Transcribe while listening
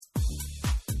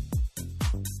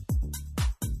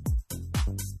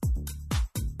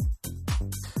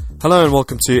Hello and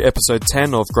welcome to episode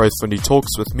 10 of Growth Fundy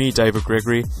Talks with me, David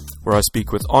Gregory, where I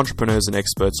speak with entrepreneurs and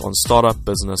experts on startup,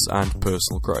 business and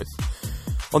personal growth.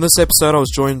 On this episode, I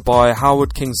was joined by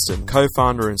Howard Kingston,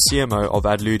 co-founder and CMO of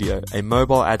Adludio, a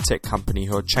mobile ad tech company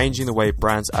who are changing the way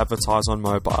brands advertise on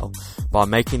mobile by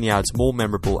making the ads more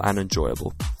memorable and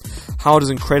enjoyable. Howard is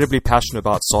incredibly passionate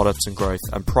about startups and growth,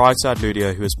 and prior to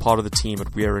Adludio, he was part of the team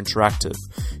at We Are Interactive,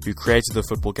 who created the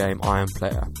football game I Am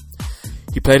Player.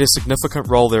 He played a significant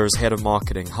role there as head of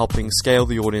marketing, helping scale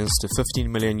the audience to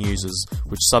 15 million users,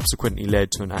 which subsequently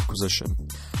led to an acquisition.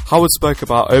 Howard spoke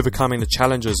about overcoming the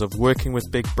challenges of working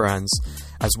with big brands,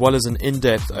 as well as an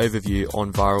in-depth overview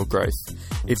on viral growth.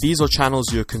 If these are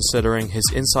channels you're considering,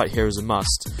 his insight here is a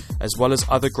must, as well as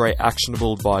other great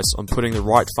actionable advice on putting the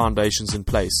right foundations in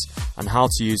place and how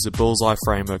to use the Bullseye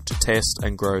framework to test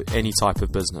and grow any type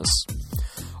of business.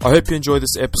 I hope you enjoyed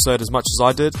this episode as much as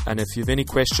I did, and if you have any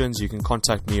questions, you can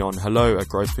contact me on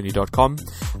hello@growthfundy.com,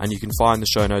 and you can find the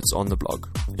show notes on the blog.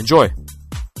 Enjoy!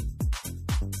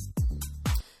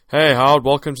 Hey Howard,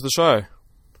 welcome to the show.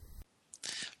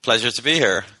 Pleasure to be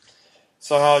here.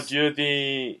 So Howard, you're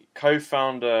the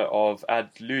co-founder of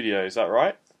Adludio, is that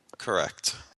right?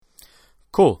 Correct.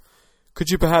 Cool.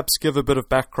 Could you perhaps give a bit of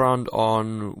background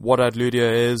on what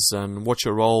Adludio is and what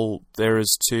your role there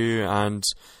is too, and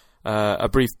a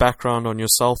brief background on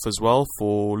yourself as well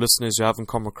for listeners who haven't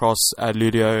come across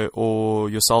Adludio or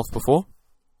yourself before?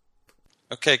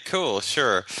 Okay, cool,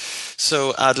 sure.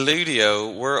 So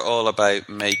Adludio, we're all about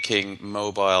making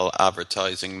mobile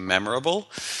advertising memorable.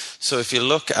 So if you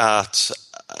look at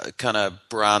kind of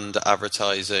brand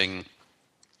advertising,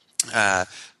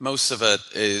 most of it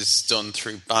is done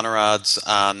through banner ads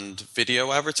and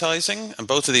video advertising, and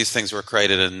both of these things were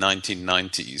created in the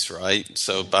 1990s, right?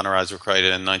 So banner ads were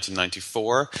created in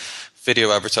 1994,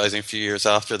 video advertising a few years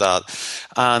after that,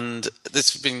 and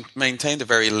it's been maintained a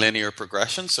very linear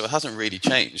progression, so it hasn't really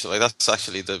changed. Like that's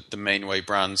actually the main way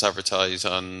brands advertise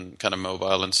on kind of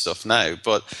mobile and stuff now,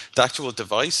 but the actual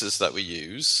devices that we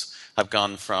use have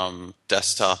gone from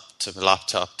desktop to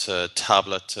laptop to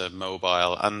tablet to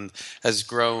mobile and has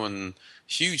grown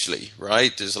hugely,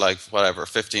 right? There's like,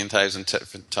 15,000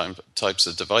 different types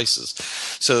of devices.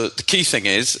 So the key thing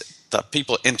is that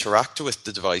people interact with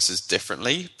the devices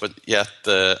differently, but yet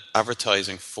the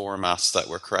advertising formats that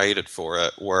were created for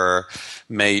it were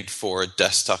made for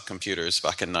desktop computers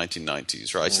back in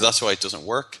 1990s, right? So that's why it doesn't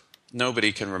work.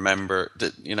 Nobody can remember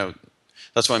that,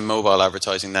 that's why mobile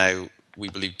advertising now we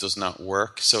believe does not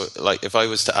work. So like if I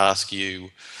was to ask you,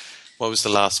 what was the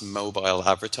last mobile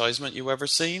advertisement you ever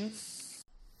seen?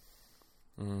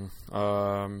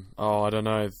 I don't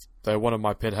know. They're one of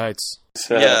my pet hates.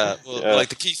 Like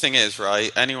the key thing is, right,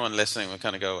 anyone listening will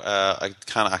kind of go, I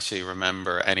can't actually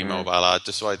remember any mobile ad,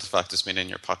 despite the fact it's been in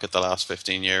your pocket the last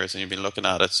 15 years and you've been looking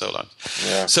at it so long.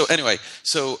 Yeah. So anyway,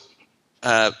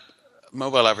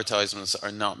 mobile advertisements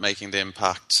are not making the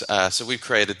impact. So we've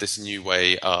created this new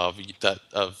way of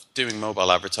doing mobile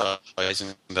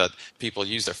advertising that people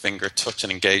use their finger, touch,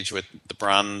 and engage with the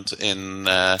brand in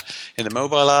the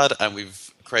mobile ad, and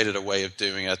we've created a way of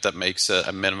doing it that makes it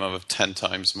a minimum of 10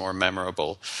 times more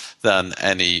memorable than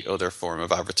any other form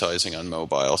of advertising on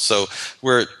mobile. So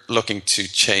we're looking to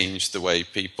change the way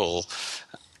people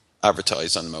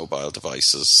advertise on mobile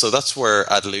devices. So that's what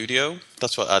Adludio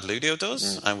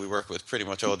does, and we work with pretty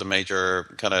much all the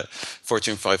major kind of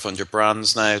Fortune 500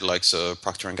 brands now, like so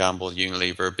Procter & Gamble,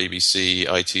 Unilever, BBC,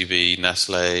 ITV,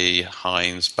 Nestle,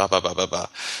 Heinz,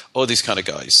 all these kind of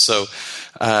guys. So,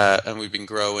 and we've been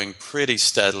growing pretty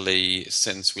steadily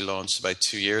since we launched about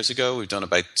 2 years ago. We've done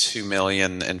about 2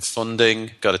 million in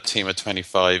funding, got a team of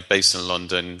 25 based in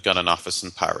London, got an office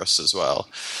in Paris as well.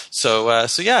 So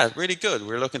yeah, really good.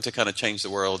 We're looking to kind of change the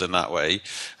world in that way.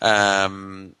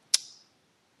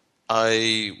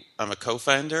 I am a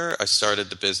co-founder. I started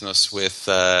the business with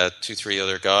 2-3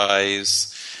 other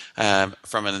guys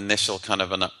from an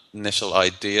initial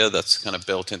idea that's kind of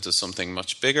built into something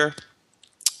much bigger.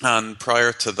 And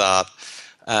prior to that,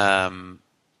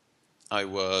 I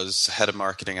was head of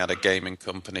marketing at a gaming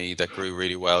company that grew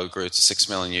really well. Grew to 6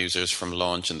 million users from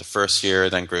launch in the first year,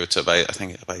 then grew to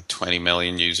about 20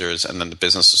 million users, and then the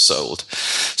business was sold.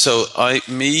 So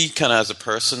as a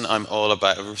person, I'm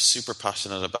super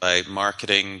passionate about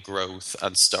marketing, growth,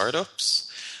 and startups.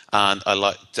 And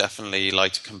I definitely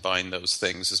like to combine those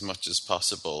things as much as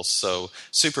possible. So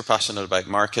super passionate about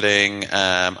marketing.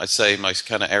 I'd say my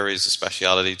kind of areas of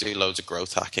speciality, do loads of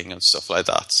growth hacking and stuff like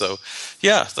that. So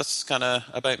yeah, that's kind of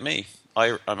about me.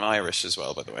 I'm Irish as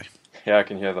well, by the way. Yeah, I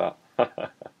can hear that.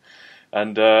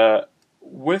 And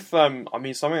with, something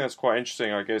that's quite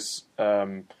interesting, I guess,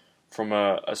 from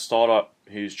a startup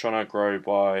who's trying to grow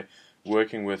by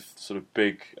working with sort of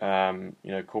big,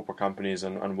 corporate companies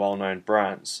and well-known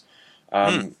brands.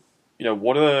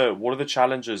 What are the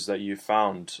challenges that you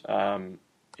found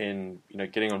in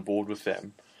getting on board with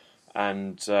them,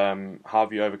 and how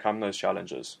have you overcome those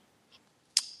challenges?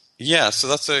 Yeah, so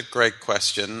that's a great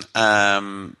question.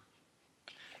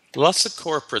 Lots of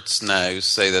corporates now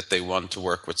say that they want to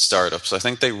work with startups. I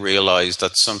think they realize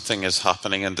that something is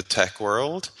happening in the tech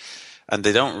world, and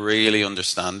they don't really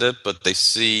understand it, but they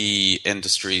see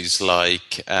industries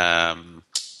like, I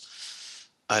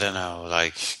don't know,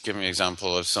 like, give me an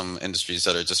example of some industries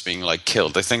that are just being like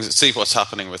killed. They see what's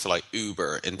happening with like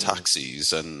Uber in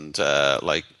taxis and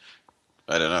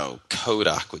I don't know,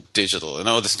 Kodak with digital and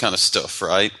all this kind of stuff,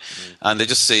 right? And they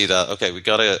just see that, okay, we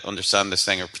got to understand this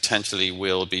thing or potentially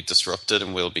will be disrupted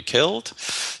and will be killed.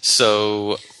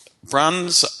 So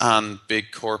brands and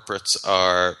big corporates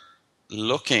are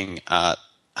looking at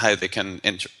how they can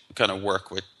kind of work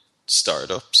with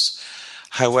startups.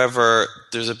 However,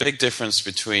 there's a big difference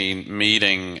between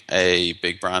meeting a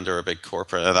big brand or a big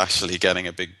corporate and actually getting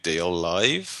a big deal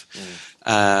live.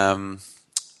 And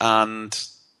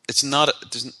it's not,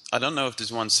 I don't know if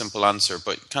there's one simple answer,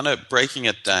 but kind of breaking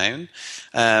it down.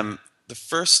 The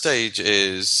first stage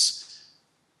is,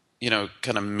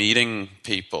 kind of meeting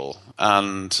people.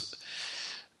 And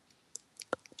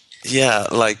yeah,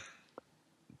 like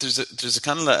there's a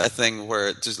kind of a thing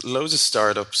where there's loads of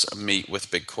startups meet with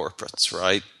big corporates,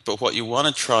 right? But what you want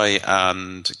to try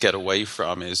and get away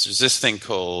from is there's this thing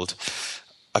called,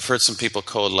 I've heard some people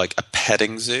call like a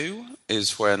petting zoo,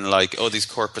 is when like, oh, these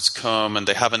corporates come and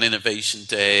they have an innovation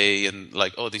day and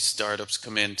like, oh, these startups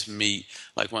come in to meet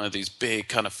like one of these big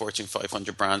kind of Fortune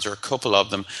 500 brands or a couple of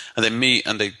them, and they meet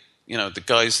and they, the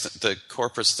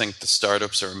corporates think the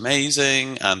startups are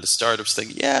amazing and the startups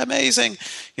think, yeah, amazing.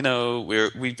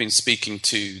 We've been speaking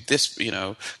to this,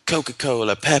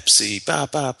 Coca-Cola, Pepsi,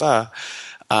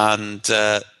 and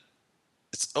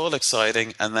it's all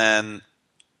exciting, and then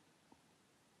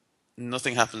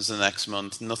nothing happens the next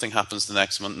month, nothing happens the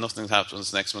next month, nothing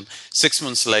happens the next month. 6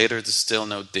 months later, there's still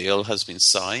no deal has been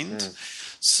signed.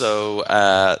 So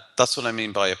that's what I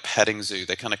mean by a petting zoo.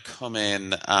 They kind of come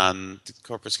in, and the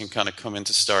corporates can kind of come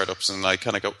into startups and like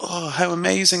kind of go, oh, how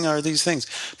amazing are these things?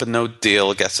 But no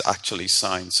deal gets actually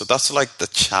signed. So that's like the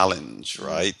challenge,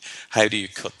 right? How do you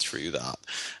cut through that?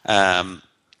 And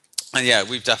yeah,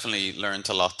 we've definitely learned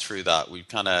a lot through that. We've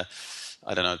kind of,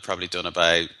 I don't know, probably done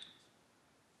about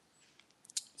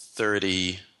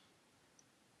 30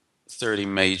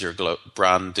 major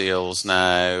brand deals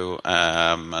now,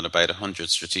 and about 100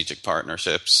 strategic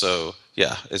partnerships. So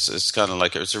yeah, it's kind of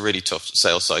like, it's a really tough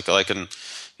sales cycle. I can,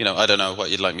 I don't know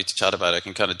what you'd like me to chat about. I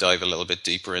can kind of dive a little bit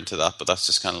deeper into that, but that's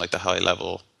just kind of like the high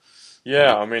level.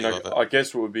 Yeah, I mean, I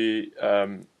guess what would be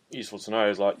useful to know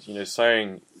is like,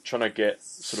 trying to get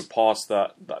sort of past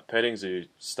that petting zoo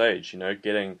stage,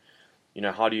 getting,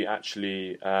 how do you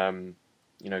actually, go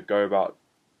about,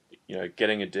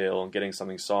 getting a deal and getting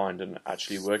something signed and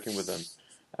actually working with them,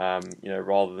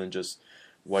 rather than just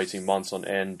waiting months on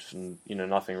end and,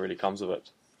 nothing really comes of it.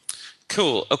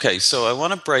 Cool. Okay, so I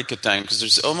want to break it down because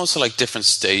there's almost like different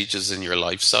stages in your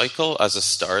life cycle as a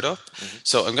startup.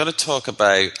 So I'm going to talk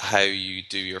about how you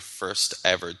do your first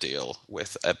ever deal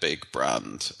with a big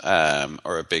brand,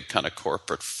 or a big kind of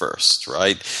corporate first,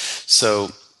 right? So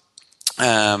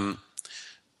the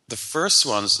first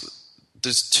one's,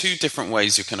 there's two different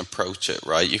ways you can approach it,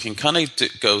 right? You can kind of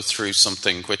go through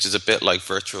something which is a bit like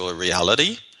virtual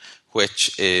reality,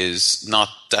 which is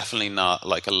definitely not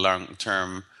like a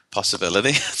long-term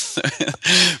possibility,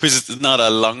 which is not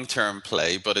a long-term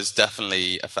play, but is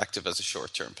definitely effective as a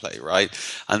short-term play, right?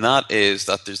 And that is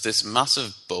that there's this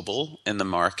massive bubble in the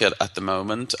market at the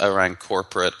moment around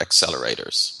corporate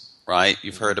accelerators. Right,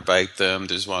 you've heard about them.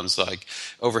 There's ones like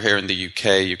over here in the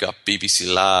UK. You've got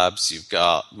BBC Labs. You've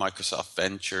got Microsoft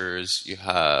Ventures. You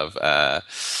have,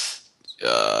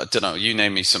 don't know. You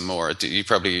name me some more. You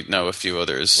probably know a few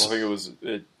others. I think it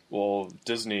was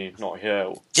Disney, not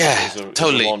here. Yeah,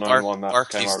 totally.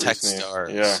 Barclays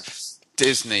Techstars. Yeah.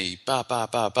 Disney,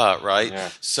 right? Yeah.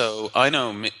 So I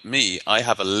know I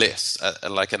have a list,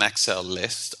 like an Excel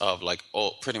list of like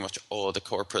pretty much all the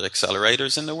corporate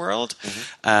accelerators in the world.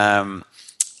 And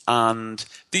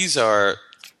these are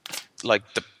like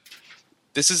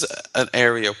this is an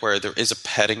area where there is a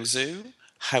petting zoo.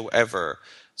 However,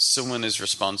 someone is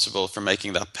responsible for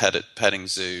making that petting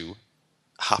zoo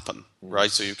happen, right?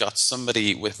 So you've got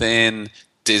somebody within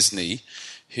Disney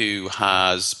who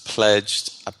has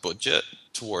pledged a budget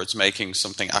towards making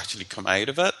something actually come out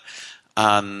of it.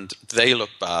 and they look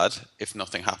bad if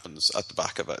nothing happens at the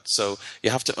back of it. So you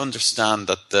have to understand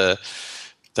that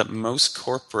that most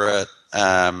corporate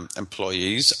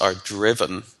employees are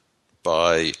driven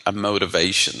by a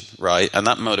motivation, right? And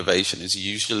that motivation is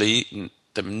usually,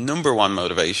 the number one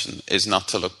motivation is not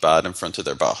to look bad in front of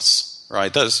their boss,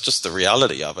 right? That's just the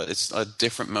reality of it. It's a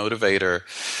different motivator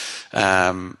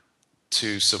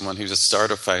to someone who's a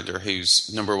startup founder whose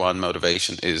number one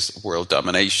motivation is world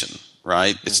domination,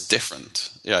 right? It's different.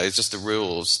 Yeah, it's just the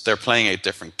rules. They're playing a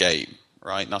different game,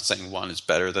 right? Not saying one is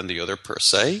better than the other per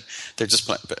se. They're just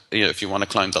playing, if you want to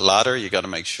climb the ladder, you got to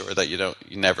make sure that you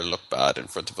never look bad in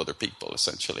front of other people,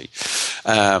 essentially.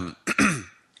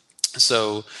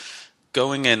 So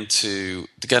going into,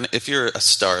 again, if you're a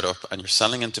startup and you're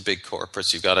selling into big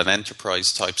corporates, you've got an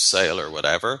enterprise type sale or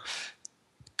whatever,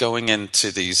 going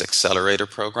into these accelerator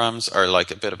programs are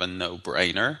like a bit of a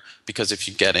no-brainer, because if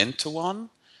you get into one,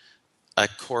 a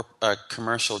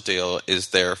commercial deal is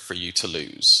there for you to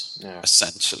lose,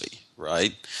 essentially,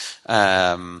 right?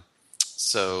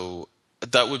 So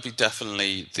that would be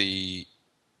definitely the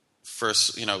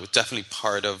first, definitely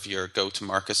part of your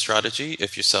go-to-market strategy.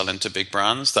 If you sell into big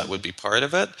brands, that would be part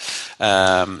of it.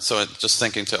 So just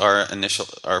thinking to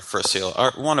our first deal,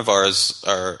 one of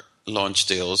our launch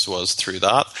deals was through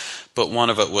that, but one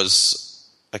of it was,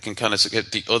 I can kind of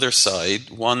get the other side.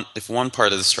 If one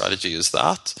part of the strategy is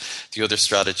that, the other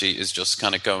strategy is just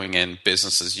kind of going in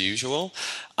business as usual.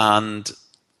 And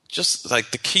just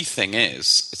like the key thing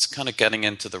is, it's kind of getting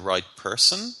into the right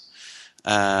person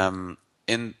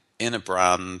in a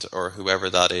brand or whoever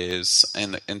that is,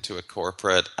 into a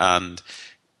corporate, and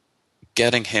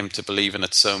getting him to believe in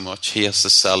it so much he has to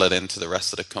sell it into the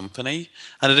rest of the company.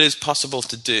 And it is possible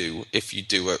to do if you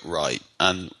do it right.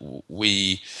 And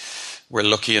we're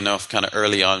lucky enough, kind of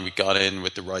early on, we got in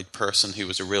with the right person who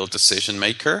was a real decision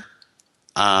maker,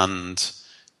 and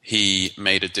he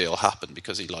made a deal happen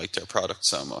because he liked our product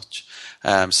so much.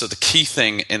 So the key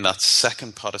thing in that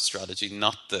second pot of strategy,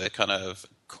 not the kind of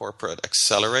corporate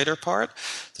accelerator part,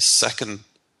 the second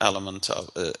element of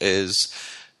it is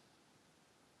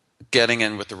getting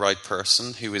in with the right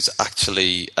person who is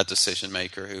actually a decision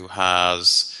maker, who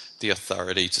has the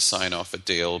authority to sign off a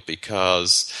deal,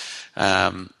 because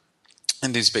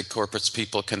in these big corporates,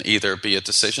 people can either be a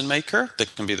decision maker, they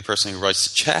can be the person who writes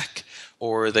the check,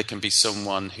 or they can be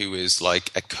someone who is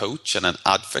like a coach and an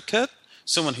advocate,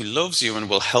 someone who loves you and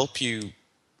will help you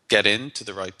get into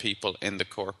the right people in the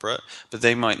corporate, but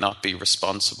they might not be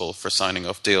responsible for signing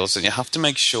off deals. And you have to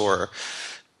make sure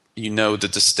you know the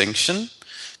distinction,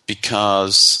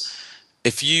 because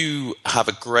if you have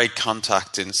a great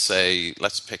contact in, say,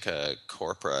 let's pick a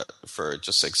corporate for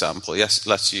just example. Yes,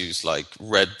 let's use like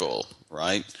Red Bull,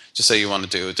 right? Just say you want to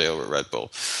do a deal with Red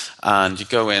Bull, and you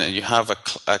go in and you have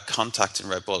a contact in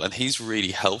Red Bull, and he's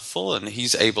really helpful and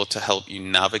he's able to help you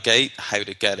navigate how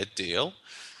to get a deal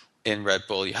in Red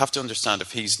Bull. You have to understand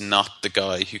if he's not the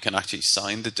guy who can actually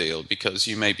sign the deal, because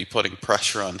you may be putting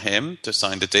pressure on him to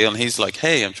sign the deal, and he's like,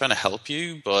 hey, I'm trying to help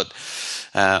you, but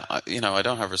I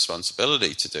don't have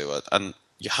responsibility to do it. And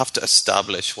you have to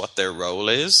establish what their role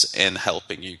is in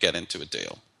helping you get into a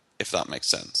deal, if that makes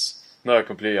sense. No,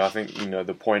 completely. I think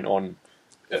the point on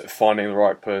finding the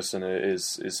right person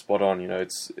is spot on.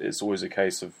 It's always a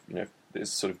case of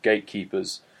it's sort of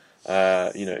gatekeepers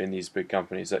in these big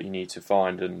companies that you need to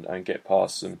find and get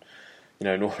past, and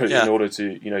in order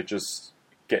to just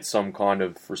get some kind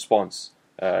of response.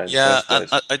 And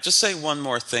I just say one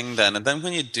more thing then, and then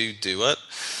when you do it,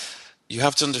 you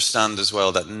have to understand as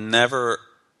well that never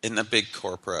in a big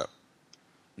corporate,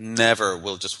 never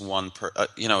will just one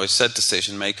I said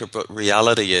decision maker, but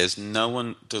reality is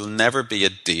there'll never be a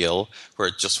deal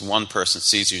where just one person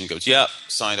sees you and goes, yeah,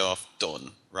 signed off,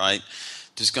 done, right?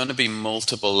 There's going to be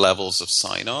multiple levels of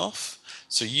sign-off.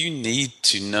 So you need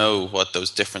to know what those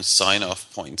different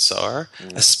sign-off points are,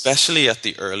 especially at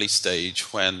the early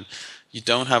stage when you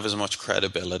don't have as much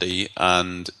credibility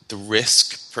and the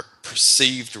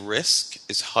perceived risk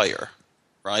is higher,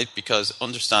 right? Because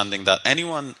understanding that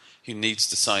anyone who needs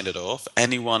to sign it off,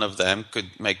 any one of them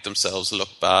could make themselves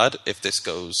look bad if this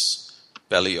goes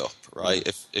belly up, right?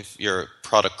 If your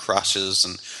product crashes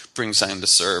and brings down the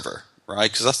server,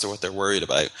 right? Because that's what they're worried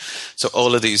about. So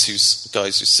all of these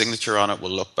guys whose signature on it will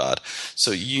look bad.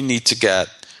 So you need to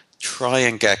try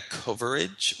and get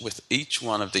coverage with each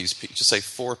one of these people. Just say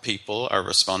 4 people are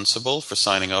responsible for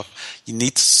signing up. You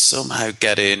need to somehow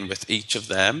get in with each of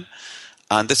them.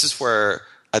 And this is where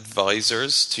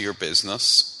advisors to your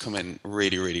business come in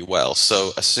really, really well.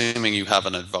 So assuming you have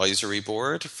an advisory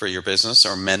board for your business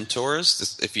or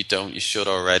mentors, if you don't, you should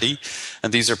already.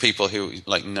 And these are people who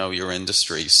like know your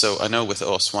industry. So I know with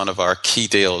us, one of our key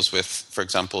deals with, for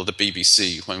example, the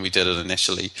BBC, when we did it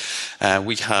initially,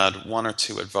 we had one or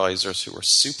two advisors who were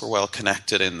super well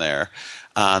connected in there.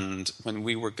 And when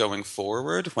we were going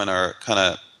forward, when our kind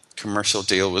of commercial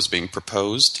deal was being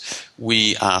proposed,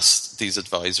 we asked these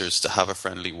advisors to have a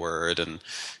friendly word, and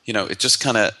it just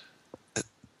kind of,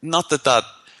 not that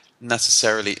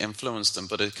necessarily influenced them,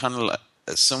 but it kind of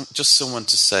just someone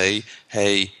to say,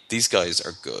 hey, these guys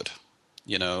are good,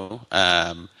 they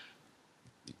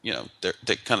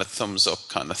kind of thumbs up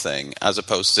kind of thing, as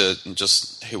opposed to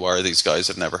just, who are these guys,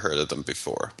 I've never heard of them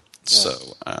before.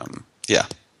 So yeah.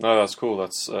 No, that's cool.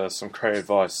 That's some great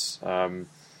advice.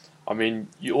 I mean,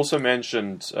 you also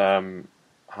mentioned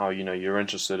how you're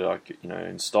interested,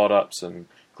 in startups and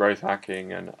growth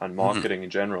hacking and marketing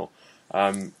in general.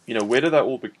 Where did that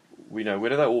all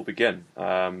begin?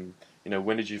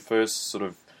 When did you first sort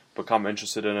of become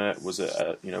interested in it? Was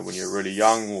it when you were really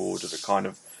young, or did it kind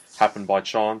of happen by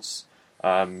chance?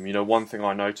 One thing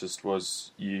I noticed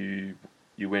was you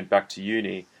went back to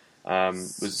uni.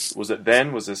 Was it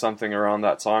then? Was there something around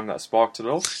that time that sparked it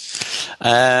all?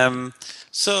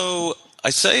 So I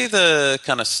say the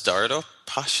kind of startup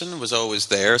passion was always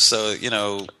there. So,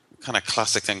 kind of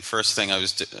classic thing. First thing I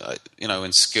was,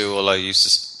 in school,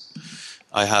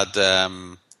 I had,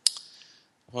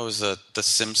 what was it? The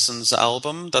Simpsons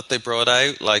album that they brought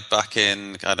out, like back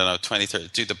in, 2013,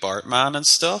 do the Bartman and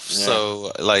stuff. Yeah.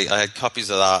 So, I had copies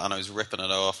of that, and I was ripping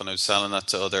it off, and I was selling that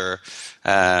to other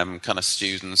kind of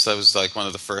students. That was like one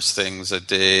of the first things I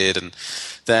did. And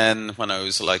then when I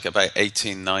was like about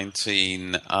 18,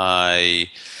 19, I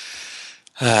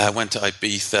went to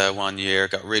Ibiza one year,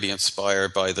 got really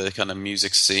inspired by the kind of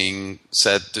music scene,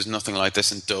 said there's nothing like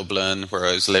this in Dublin, where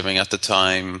I was living at the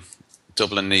time.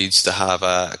 Dublin needs to have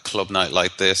a club night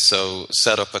like this, so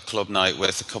set up a club night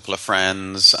with a couple of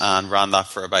friends and ran that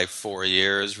for about 4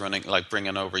 years,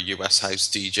 bringing over US house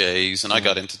DJs, and I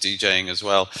got into DJing as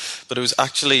well. But it was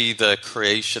actually the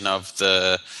creation of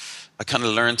I kind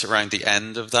of learned around the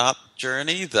end of that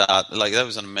journey that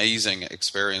was an amazing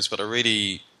experience, but I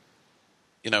really,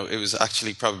 it was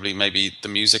actually probably maybe the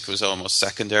music was almost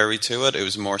secondary to it. It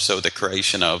was more so the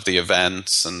creation of the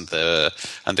events and the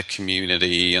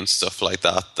community and stuff like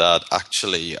that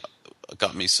actually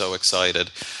got me so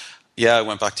excited. Yeah, I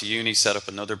went back to uni, set up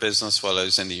another business while I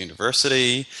was in the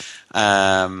university.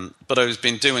 But I've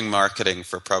been doing marketing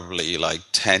for probably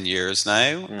 10 years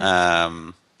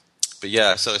now. But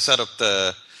yeah, so I set up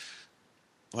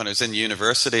when I was in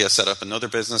university, I set up another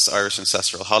business, Irish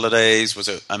Ancestral Holidays. Was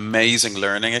an amazing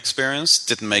learning experience.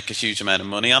 Didn't make a huge amount of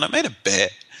money on it. Made a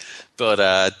bit, but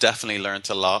definitely learned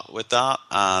a lot with that.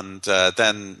 And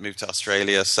then moved to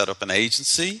Australia, set up an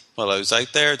agency while I was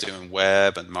out there doing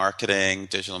web and marketing,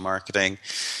 digital marketing.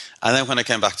 And then when I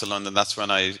came back to London, that's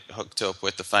when I hooked up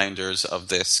with the founders of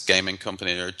this gaming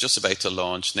company. They were just about to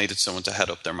launch, needed someone to head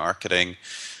up their marketing.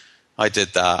 I did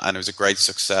that, and it was a great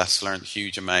success. Learned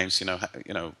huge amounts.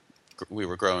 We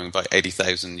were growing by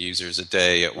 80,000 users a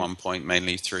day at one point,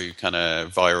 mainly through kind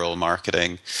of viral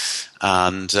marketing.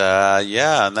 And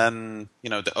and then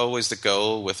always the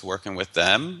goal with working with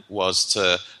them was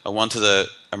I wanted to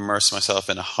immerse myself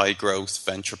in a high growth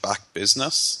venture backed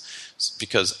business,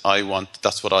 because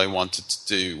that's what I wanted to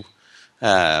do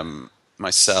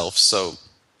myself. So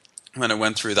when I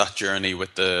went through that journey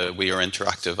with the We Are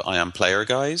Interactive I Am Player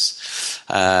guys,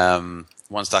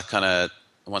 once I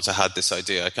had this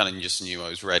idea, I kind of just knew I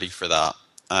was ready for that,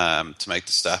 to make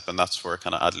the step, and that's where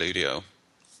kind of Adludio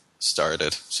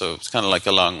started. So it's kind of like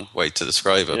a long way to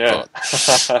describe it, but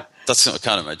that's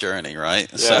kind of my journey,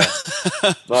 right? Yeah.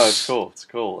 So. No, it's cool. It's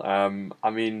cool. I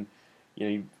mean,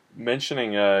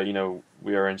 mentioning, We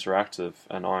Are Interactive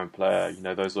and I Am Player,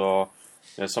 those are,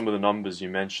 some of the numbers you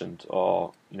mentioned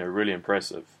are, really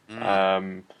impressive.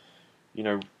 I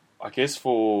guess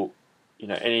for,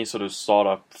 any sort of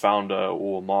startup founder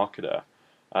or marketer,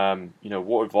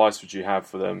 what advice would you have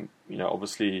for them?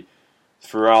 Obviously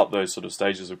throughout those sort of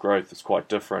stages of growth, it's quite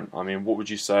different. I mean, what would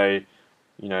you say,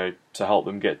 to help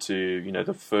them get to,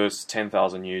 the first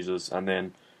 10,000 users, and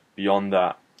then beyond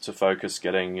that to focus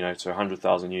getting, to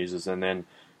 100,000 users, and then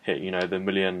hit, the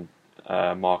million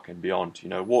mark and beyond?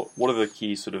 What are the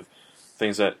key sort of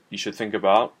things that you should think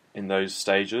about in those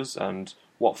stages, and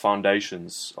what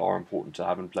foundations are important to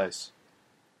have in place?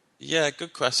 Yeah,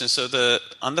 good question. So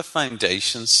on the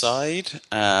foundation side,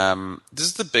 this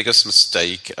is the biggest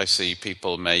mistake I see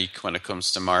people make when it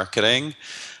comes to marketing.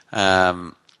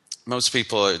 most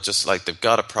people are just like, they've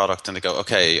got a product and they go,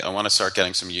 okay, I want to start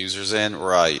getting some users in.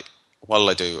 Right. What'll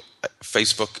I do?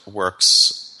 Facebook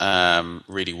works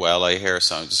really well, I hear.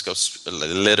 So I just go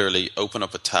literally open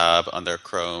up a tab on their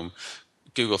Chrome,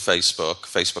 Google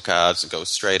Facebook ads, and go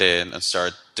straight in and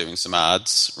start doing some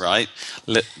ads, right?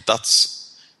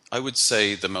 That's, I would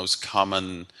say, the most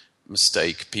common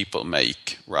mistake people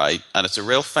make, right? And it's a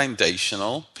real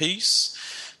foundational piece,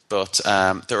 but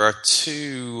there are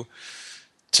two,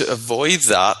 to avoid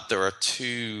that, there are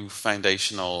two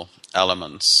foundational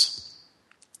elements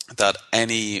that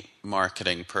any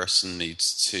marketing person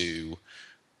needs to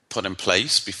put in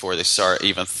place before they start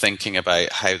even thinking about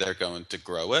how they're going to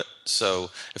grow it.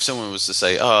 So if someone was to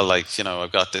say, oh, like,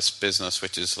 I've got this business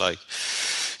which is like,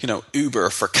 Uber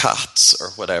for cats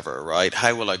or whatever, right?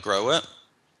 How will I grow it?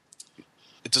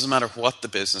 It doesn't matter what the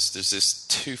business, there's these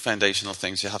two foundational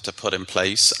things you have to put in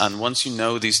place. And once you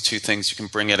know these two things, you can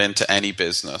bring it into any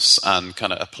business and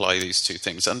kind of apply these two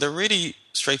things. And they're really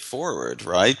straightforward,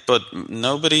 right? But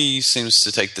nobody seems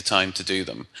to take the time to do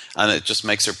them. And it just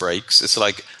makes or breaks. It's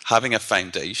like having a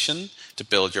foundation to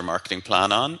build your marketing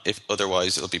plan on. If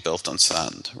otherwise, it'll be built on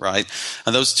sand, right?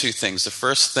 And those two things, the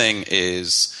first thing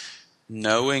is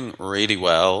knowing really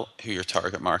well who your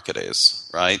target market is,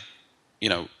 right?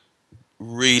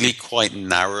 Really quite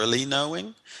narrowly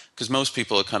knowing, because most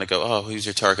people kind of go, oh, who's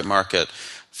your target market?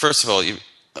 First of all, you're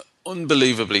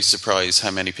unbelievably surprised how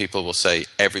many people will say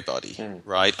everybody,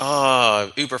 right?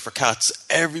 Oh, Uber for cats.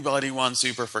 Everybody wants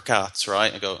Uber for cats,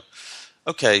 right? I go,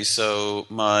 okay, so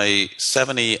my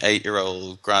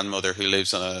 78-year-old grandmother who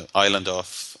lives on an island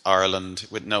off Ireland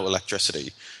with no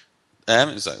electricity.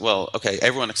 It's like, well, okay,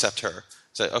 everyone except her.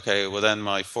 So, okay, well then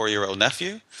my 4-year-old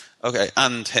nephew, okay,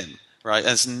 and him. Right,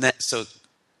 and so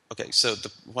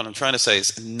what I'm trying to say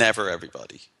is never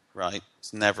everybody, right?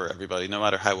 It's never everybody, no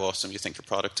matter how awesome you think your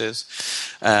product is.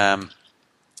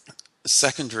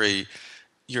 Secondary,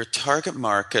 your target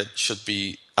market should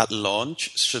be at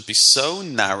launch should be so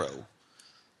narrow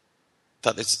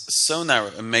that it's so narrow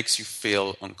it makes you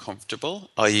feel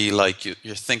uncomfortable. I.e., like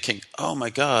you're thinking, oh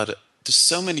my God, there's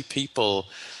so many people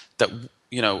that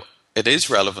it is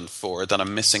relevant for that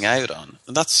I'm missing out on.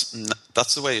 And that's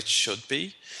the way it should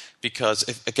be. Because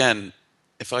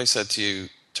if I said to you,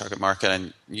 target market,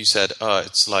 and you said, oh,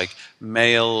 it's like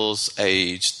males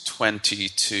aged 20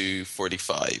 to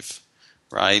 45,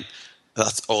 right?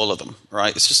 That's all of them,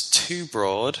 right? It's just too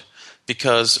broad,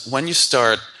 because when you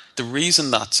start, the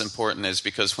reason that's important is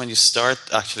because when you start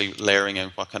actually layering in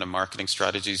what kind of marketing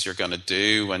strategies you're going to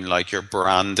do, and like your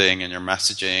branding and your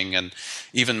messaging, and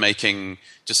even making,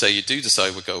 just say you do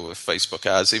decide we'll go with Facebook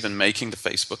ads, even making the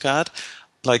Facebook ad,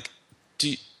 like,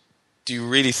 do you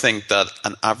really think that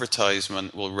an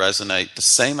advertisement will resonate, the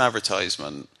same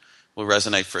advertisement will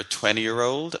resonate for a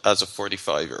 20-year-old as a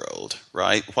 45-year-old,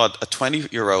 right? What a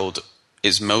 20-year-old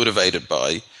is motivated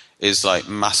by is like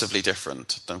massively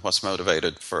different than what's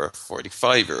motivated for a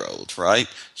 45-year-old, right?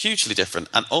 Hugely different.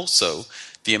 And also,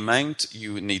 the amount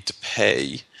you need to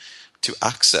pay to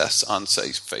access on, say,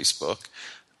 Facebook,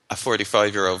 a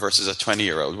 45-year-old versus a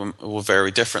 20-year-old will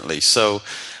vary differently. So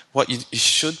what you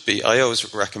should be, I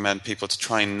always recommend people to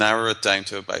try and narrow it down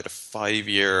to about a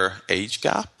 5-year age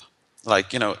gap.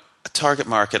 Like, a target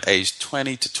market aged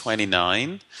 20 to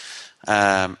 29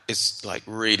 is like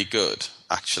really good,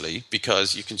 actually,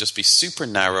 because you can just be super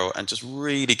narrow and just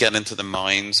really get into the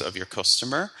minds of your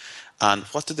customer. And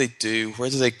what do they do? Where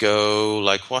do they go?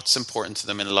 Like, what's important to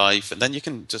them in life? And then you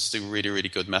can just do really, really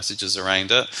good messages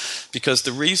around it. Because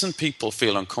the reason people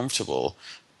feel uncomfortable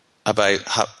about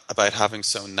having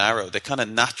so narrow, they kind of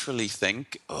naturally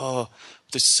think, oh,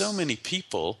 there's so many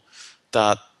people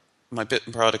that my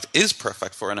product is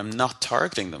perfect for, and I'm not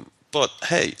targeting them. But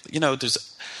hey,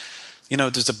 there's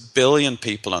a billion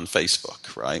people on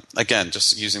Facebook, right? Again,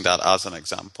 just using that as an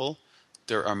example,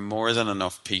 there are more than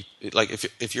enough people. Like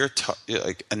if your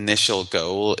initial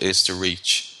goal is to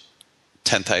reach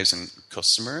 10,000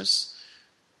 customers,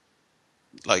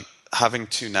 like having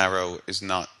too narrow is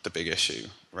not the big issue,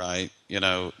 right?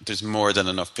 There's more than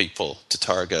enough people to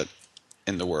target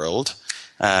in the world,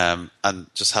 and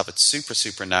just have it super,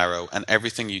 super narrow, and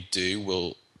everything you do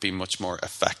will be much more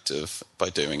effective by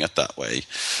doing it that way.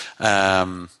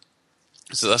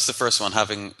 So that's the first one,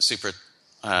 having super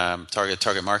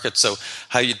target market. So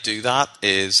how you do that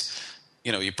is,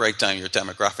 you break down your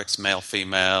demographics, male,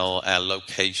 female,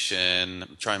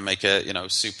 location, try and make it,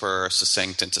 super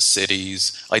succinct into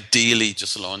cities. Ideally,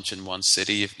 just launch in one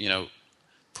city, if,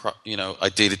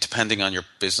 ideally depending on your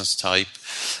business type,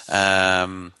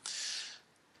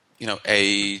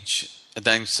 age,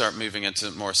 then start moving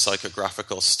into more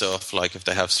psychographical stuff, like if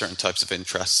they have certain types of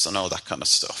interests and all that kind of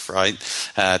stuff, right?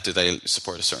 Do they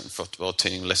support a certain football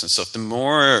team, listen stuff. The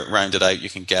more rounded out you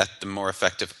can get, the more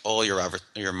effective all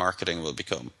your marketing will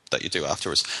become that you do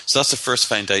afterwards. So that's the first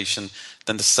foundation.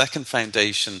 Then the second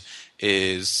foundation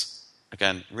is,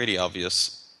 again, really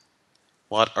obvious.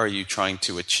 What are you trying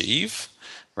to achieve,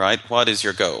 right? What is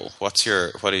your goal? What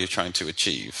are you trying to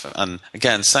achieve? And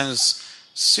again, sounds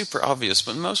super obvious,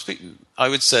 but most people, I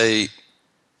would say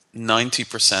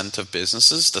 90% of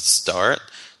businesses that start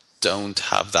don't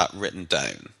have that written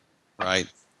down, right?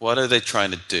 What are they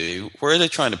trying to do? Where are they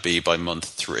trying to be by month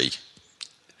 3?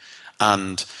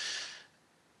 And,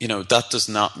 that does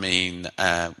not mean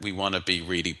we want to be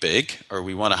really big or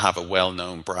we want to have a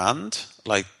well-known brand.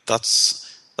 Like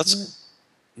that's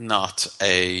not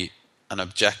an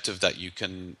objective that you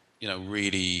can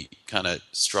really kind of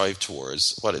strive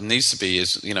towards. What it needs to be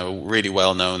is, really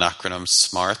well-known acronym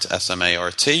SMART,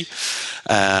 S-M-A-R-T.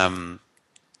 And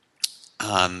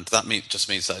that just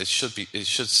means that it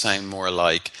should sound more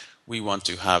like we want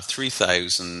to have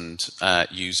 3,000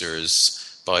 users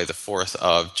by the 4th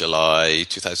of July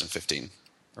 2015,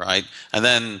 right? And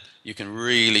then you can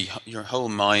really, your whole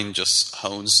mind just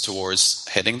hones towards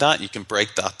hitting that. You can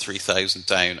break that 3,000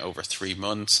 down over 3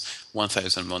 months,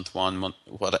 1,000 month, 1 month,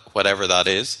 whatever that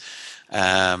is.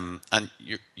 And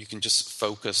you can just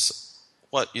focus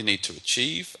what you need to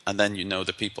achieve, and then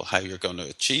the people how you're going to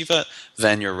achieve it.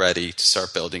 Then you're ready to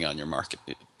start building on your market,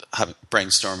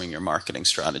 brainstorming your marketing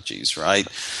strategies, right?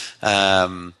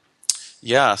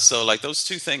 So like those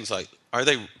two things, like, are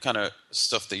they kind of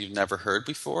stuff that you've never heard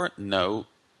before? No.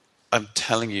 I'm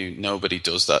telling you, nobody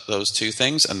does those two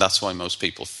things, and that's why most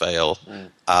people fail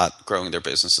at growing their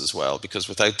business as well. Because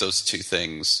without those two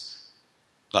things,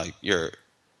 like you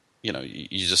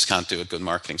just can't do a good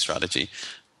marketing strategy.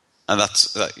 And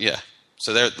that's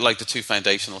So they're like the two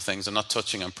foundational things. I'm not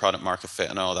touching on product market fit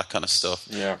and all that kind of stuff.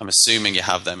 Yeah. I'm assuming you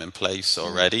have them in place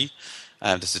already.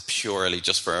 This is purely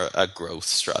just for a growth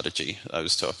strategy I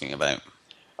was talking about.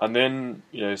 And then,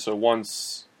 so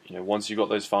once you've got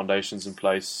those foundations in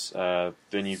place,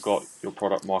 then you've got your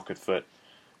product market fit.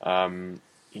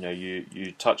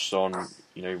 You touched on,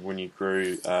 when you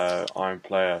grew Iron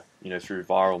Player, through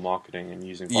viral marketing and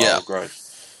using viral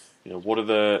growth. What are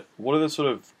the sort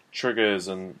of triggers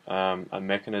and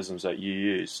mechanisms that you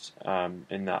used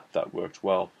in that worked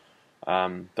well,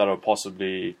 that are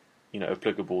possibly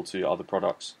applicable to other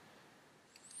products?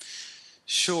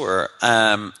 Sure.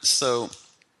 So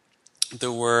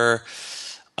there were,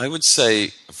 I would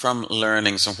say, from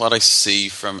learnings and what I see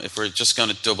from, if we're just going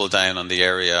to double down on the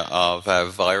area of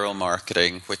viral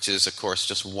marketing, which is, of course,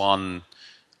 just one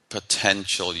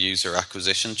potential user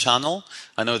acquisition channel.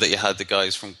 I know that you had the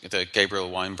guys from the Gabriel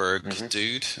Weinberg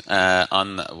dude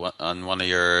on one of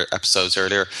your episodes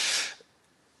earlier.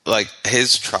 Like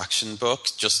his traction book,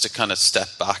 just to kind of step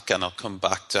back, and I'll come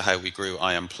back to how we grew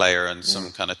I Am Player and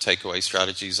some kind of takeaway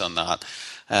strategies on that.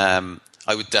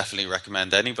 I would definitely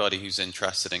recommend anybody who's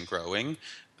interested in growing.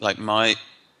 Like my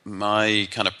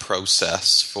kind of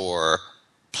process for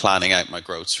planning out my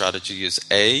growth strategy is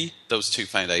those two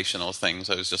foundational things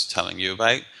I was just telling you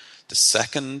about. The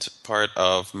second part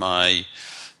of my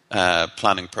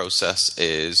planning process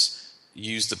is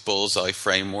use the bullseye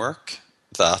framework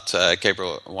that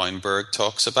Gabriel Weinberg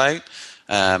talks about.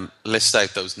 List out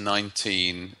those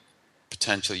 19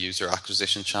 potential user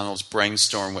acquisition channels,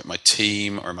 brainstorm with my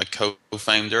team or my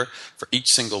co-founder for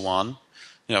each single one.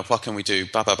 What can we do?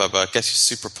 Gets you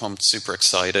super pumped, super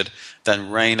excited. Then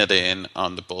rein it in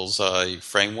on the bullseye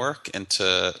framework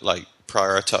into like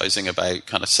prioritizing about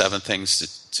kind of 7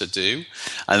 things to do.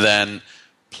 And then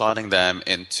plotting them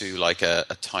into like a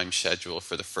time schedule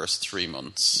for the first 3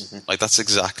 months. Like that's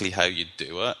exactly how you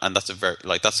do it. And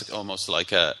that's almost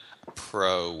like a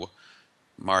pro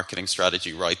marketing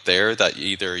strategy right there that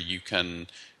either you can,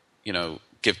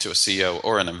 give to a CEO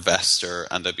or an investor,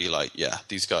 and they'll be like, yeah,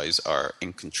 these guys are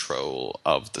in control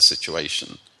of the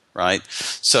situation, right?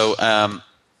 So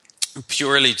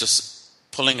purely just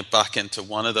pulling it back into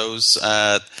one of those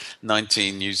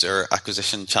 19 user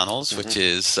acquisition channels, which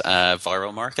is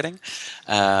viral marketing.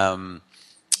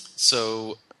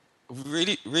 So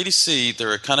really, really see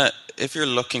there are kind of, if you're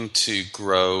looking to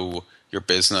grow your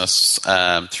business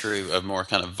through a more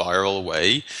kind of viral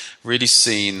way, really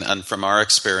seen, and from our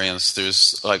experience,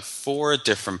 there's like 4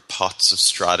 different pots of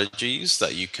strategies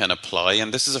that you can apply.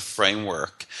 And this is a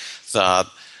framework that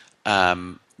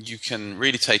you can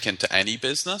really take into any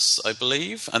business, I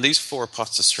believe. And these 4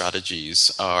 pots of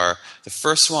strategies are, the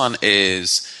first one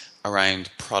is around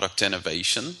product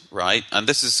innovation, right? And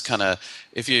this is kind of,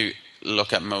 if you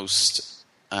look at most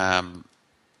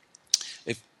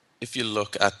if you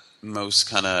look at most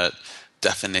kind of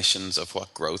definitions of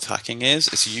what growth hacking is,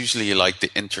 it's usually like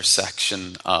the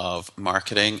intersection of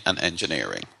marketing and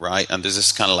engineering, right? And there's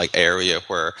this kind of like area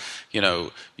where,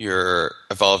 you're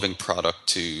evolving product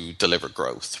to deliver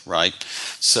growth, right?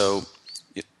 So,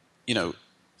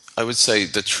 I would say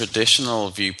the traditional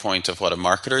viewpoint of what a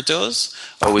marketer does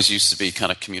always used to be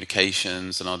kind of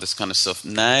communications and all this kind of stuff.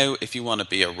 Now, if you want to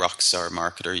be a rock star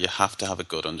marketer, you have to have a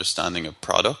good understanding of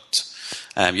product.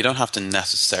 You don't have to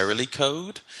necessarily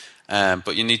code,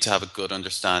 but you need to have a good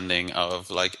understanding of,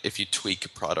 like, if you tweak a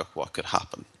product, what could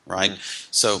happen, right?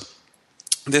 So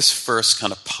this first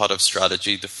kind of pot of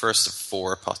strategy, the first of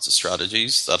 4 pots of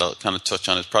strategies that I'll kind of touch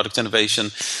on is product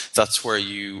innovation. That's where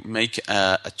you make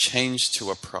a change to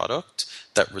a product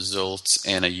that results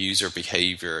in a user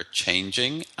behavior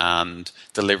changing and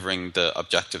delivering the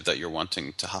objective that you're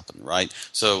wanting to happen, right?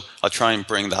 So I'll try and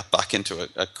bring that back into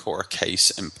a core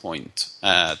case in point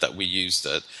that we used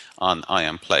on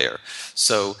iamPlayer.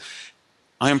 So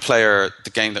iamPlayer,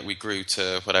 the game that we grew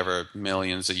to whatever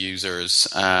millions of users,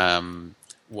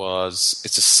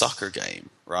 it's a soccer game,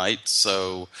 right?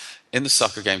 So in the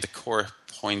soccer game, the core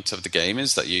point of the game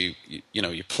is that you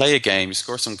play a game, you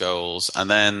score some goals, and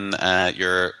then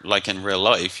you're, like in real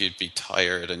life, you'd be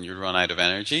tired and you'd run out of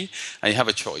energy, and you have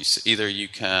a choice. Either you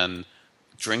can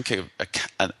drink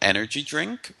an energy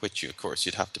drink, which of course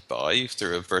you'd have to buy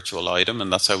through a virtual item,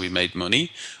 and that's how we made money,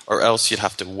 or else you'd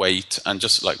have to wait and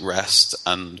just like rest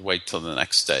and wait till the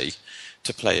next day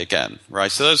to play again,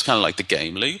 right? So that was kind of like the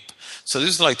game loop. So this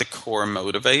is like the core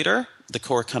motivator, the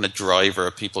core kind of driver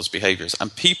of people's behaviors.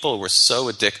 And people were so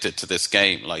addicted to this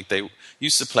game. Like, they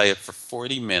used to play it for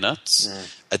 40 minutes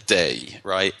a day,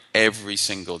 right? Every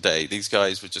single day. These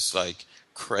guys were just like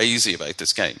crazy about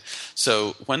this game.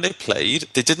 So when they played,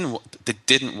 they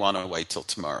didn't want to wait till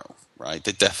tomorrow, right?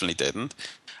 They definitely didn't.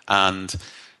 And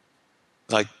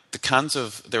like, they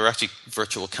were actually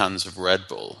virtual cans of Red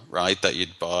Bull, right, that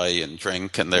you'd buy and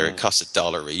drink, and it cost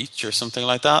 $1 each or something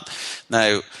like that.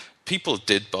 Now, people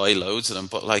did buy loads of them,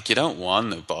 but like, you don't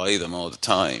want to buy them all the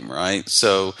time, right?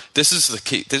 So this is the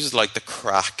key. This is like the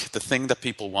crack, the thing that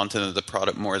people wanted in the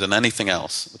product more than anything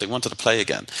else. They wanted to play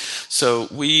again. So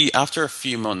after a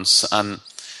few months, and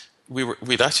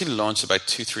we'd actually launched about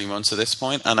 2-3 months at this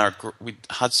point, and we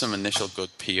had some initial good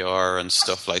PR and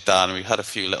stuff like that, and we had a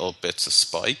few little bits of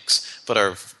spikes, but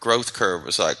our growth curve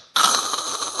was like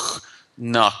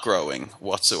not growing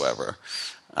whatsoever.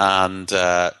 And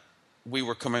we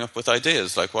were coming up with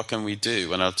ideas like, what can we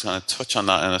do? And I'll kind of touch on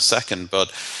that in a second. But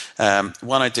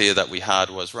one idea that we had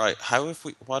was, right,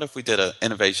 what if we did an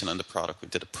innovation in the product? We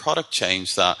did a product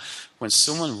change that when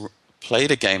someone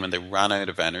played a game and they ran out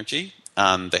of energy,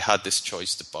 and they had this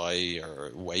choice to buy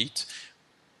or wait,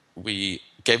 we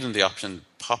gave them the option,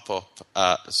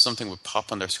 something would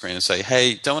pop on their screen and say,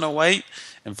 hey, don't want to wait?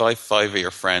 Invite 5 of your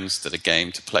friends to the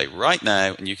game to play right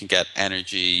now, and you can get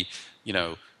energy,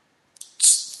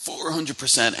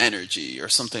 400% energy or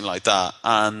something like that.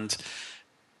 And,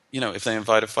 if they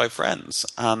invited 5 friends.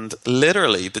 And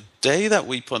literally, the day that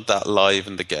we put that live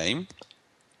in the game,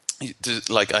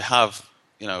 like, I have,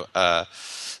 it's a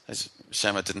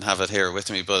shame I didn't have it here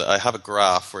with me, but I have a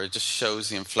graph where it just shows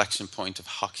the inflection point of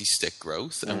hockey stick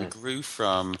growth. And we grew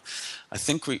from, I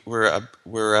think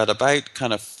we're at about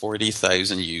kind of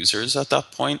 40,000 users at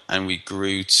that point, and we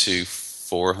grew to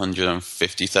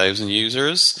 450,000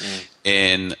 users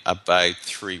in about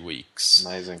 3 weeks.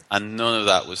 Amazing. And none of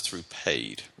that was through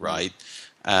paid, right?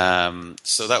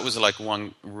 So that was like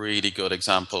one really good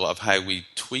example of how we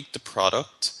tweaked the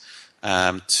product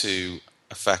to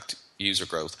affect user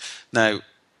growth. Now,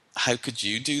 how could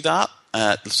you do that?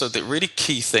 So the really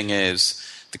key thing is,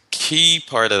 the key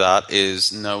part of that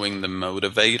is knowing the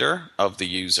motivator of the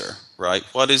user, right?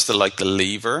 What is the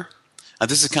lever? And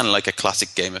this is kind of like a classic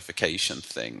gamification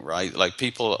thing, right? Like,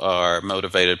 people are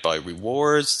motivated by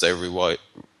rewards. They're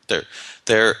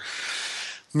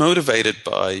motivated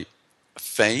by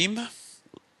fame,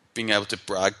 being able to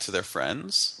brag to their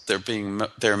friends.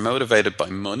 They're motivated by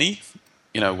money,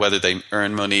 whether they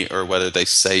earn money or whether they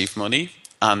save money,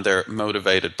 and they're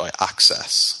motivated by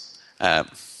access.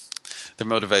 They're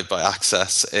motivated by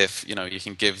access if, you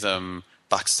can give them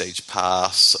backstage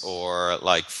pass or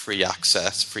like free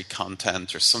access, free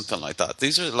content or something like that.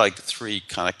 These are like 3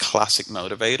 kind of classic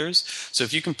motivators. So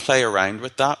if you can play around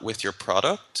with that with your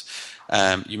product,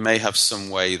 you may have some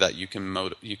way that you can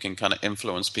kind of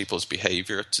influence people's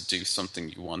behavior to do something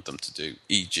you want them to do,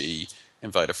 e.g.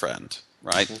 invite a friend,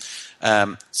 right?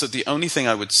 So the only thing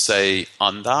I would say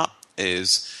on that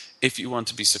is, if you want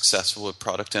to be successful with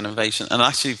product innovation and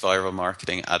actually viral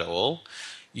marketing at all,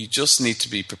 You just need to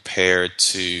be prepared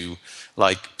to,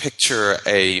 like, picture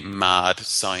a mad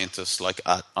scientist like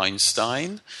at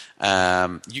Einstein.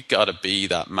 You got to be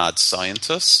that mad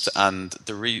scientist, and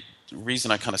the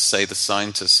reason I kind of say the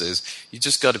scientist is you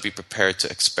just got to be prepared to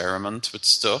experiment with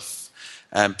stuff,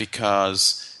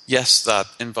 because yes, that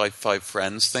invite 5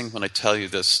 friends thing, when I tell you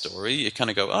this story, you kind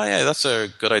of go, oh yeah, that's a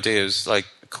good idea. It's like,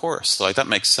 of course, like that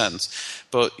makes sense.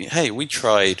 But hey, we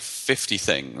tried 50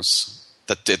 things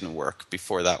that didn't work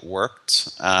before that worked.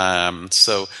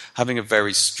 So having a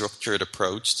very structured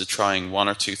approach to trying 1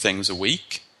 or 2 things a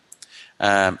week.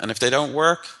 And if they don't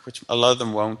work, which a lot of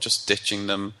them won't, just ditching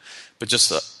them,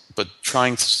 but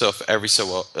trying stuff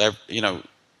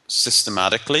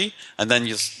systematically, and then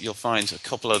you'll find a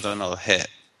couple of them will hit.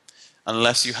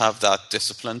 Unless you have that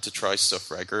discipline to try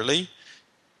stuff regularly,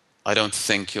 I don't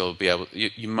think you'll be able.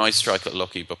 You might strike it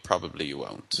lucky, but probably you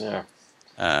won't. Yeah.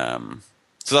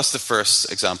 So that's the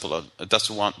first example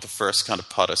the first kind of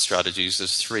pot of strategies.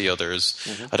 There's 3 others.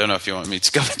 Mm-hmm. I don't know if you want me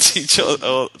to go into each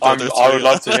other. I would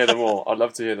love to hear them all. I'd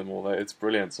love to hear them all. It's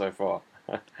brilliant so far.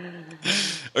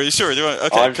 Are you sure?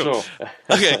 Okay, I'm cool. sure.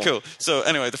 Okay, cool. So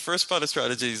anyway, the first part of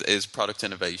strategies is product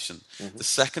innovation. Mm-hmm. The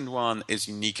second one is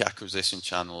unique acquisition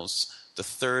channels. The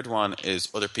third one is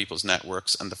other people's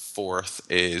networks, and the fourth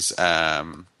is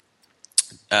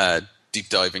deep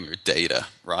diving your data,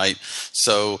 right?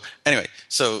 So anyway,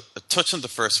 touch on the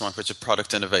first one, which is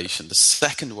product innovation. The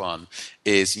second one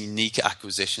is unique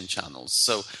acquisition channels.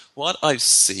 So what I've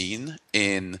seen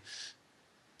in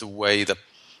the way that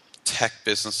tech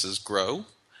businesses grow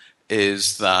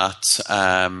is that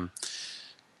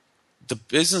the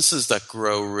businesses that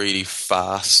grow really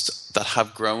fast, that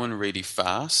have grown really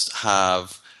fast,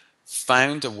 have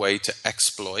found a way to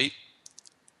exploit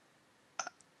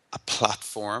a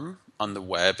platform on the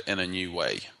web in a new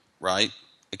way, right?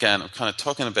 Again, I'm kind of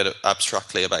talking a bit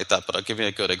abstractly about that, but I'll give you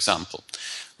a good example,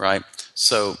 right?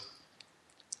 So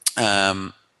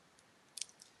as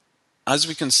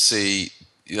we can see,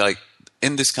 like,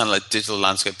 in this kind of like digital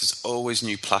landscape, there's always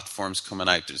new platforms coming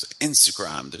out. There's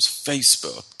Instagram, there's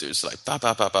Facebook, there's like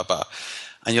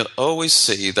and you'll always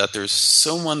see that there's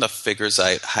someone that figures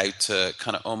out how to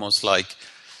kind of almost like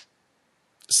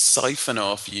siphon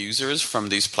off users from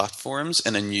these platforms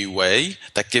in a new way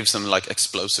that gives them like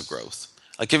explosive growth.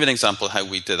 I'll give you an example of how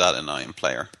we did that in Ion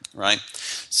Player, right?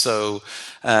 So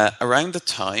around the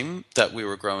time that we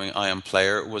were growing Ion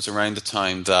Player was around the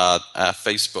time that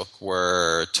Facebook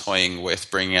were toying with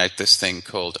bringing out this thing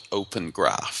called Open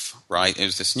Graph, right? It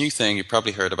was this new thing. You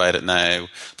probably heard about it now,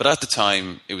 but at the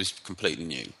time it was completely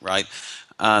new, right?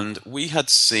 And we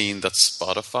had seen that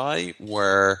Spotify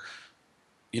were,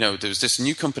 there was this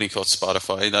new company called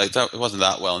Spotify. It wasn't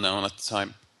that well known at the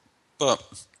time, but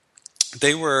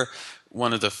they were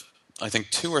one of the, I think,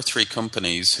 2 or 3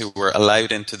 companies who were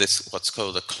allowed into this, what's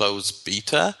called a closed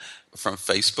beta from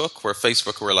Facebook, where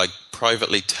Facebook were like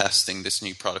privately testing this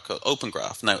new product called Open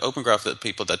Graph. Now, Open Graph, for the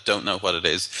people that don't know what it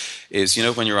is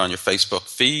when you're on your Facebook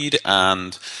feed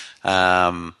and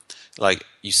like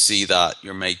you see that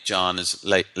your mate John is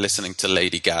listening to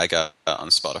Lady Gaga on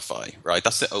Spotify, right?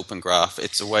 That's the Open Graph.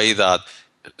 It's a way that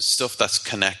stuff that's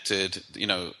connected,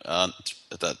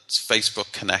 that's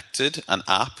Facebook connected, an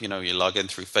app, you log in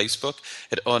through Facebook,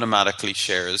 it automatically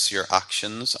shares your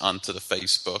actions onto the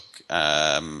Facebook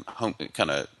home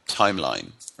kind of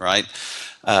timeline, right?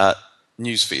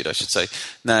 Newsfeed, I should say.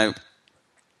 Now,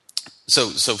 so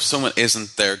if someone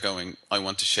isn't there going, I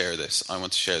want to share this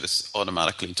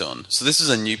automatically done. So this is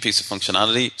a new piece of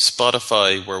functionality.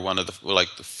 Spotify were one of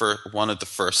the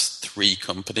first 3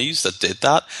 companies that did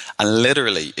that. And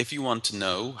literally, if you want to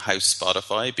know how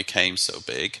Spotify became so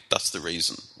big, that's the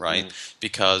reason, right? Mm.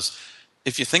 Because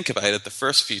if you think about it, the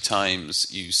first few times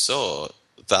you saw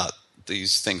that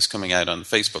these things coming out on the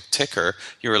Facebook ticker,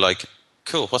 you were like,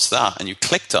 cool, what's that? And you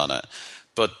clicked on it.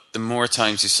 But the more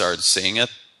times you started seeing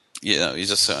it, you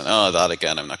just saying, oh, that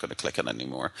again, I'm not going to click it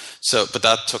anymore. But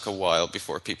that took a while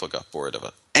before people got bored of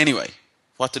it. Anyway,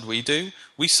 what did we do?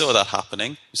 We saw that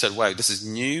happening. We said, wow, this is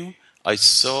new. I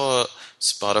saw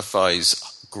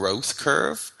Spotify's growth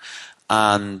curve.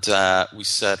 And we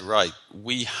said, right,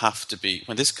 we have to be,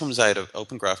 when this comes out of,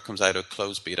 Open Graph comes out of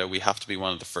closed beta, we have to be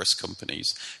one of the first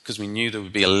companies, because we knew there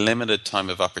would be a limited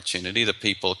time of opportunity that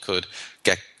people could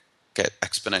get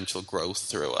exponential growth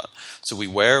through it. So we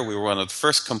were one of the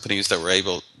first companies that were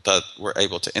able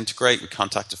to integrate. We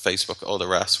contacted Facebook, all the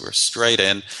rest. We were straight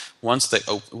in. Once the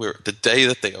day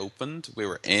that they opened, we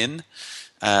were in,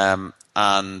 and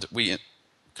we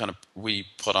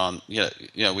put on,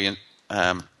 we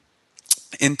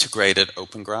integrated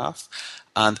Open Graph.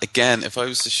 And again, if I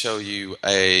was to show you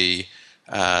a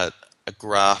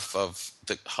graph of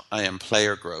the IM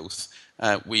player growth,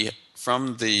 we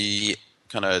from the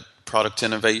kind of product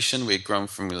innovation, we had grown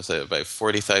from, let's say, about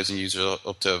 40,000 users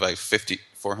up to about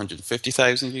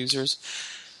 450,000 users.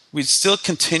 We still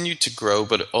continued to grow,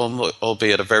 but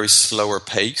albeit at a very slower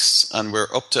pace, and we're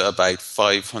up to about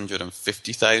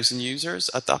 550,000 users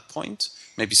at that point,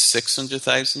 maybe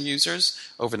 600,000 users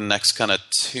over the next kind of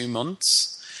 2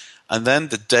 months. And then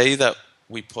the day that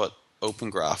we put Open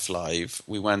Graph live,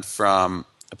 we went from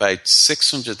about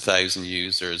 600,000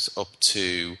 users up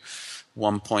to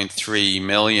 1.3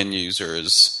 million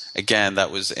users. Again,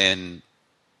 that was in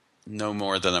no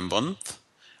more than a month.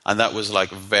 And that was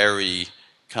like a very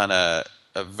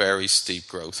steep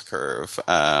growth curve.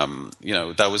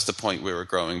 That was the point we were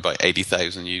growing by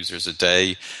 80,000 users a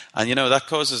day. And, that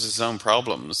causes its own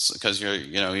problems because,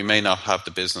 you may not have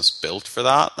the business built for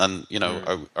that. And,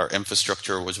 our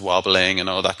infrastructure was wobbling and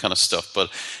all that kind of stuff. But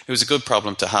it was a good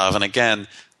problem to have. And again,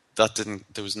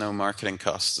 there was no marketing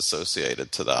costs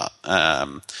associated to that.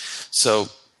 So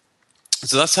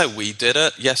that's how we did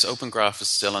it. Yes, Open Graph is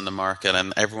still in the market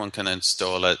and everyone can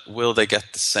install it. Will they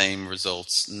get the same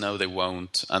results? No, they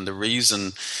won't. And the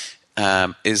reason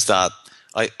is that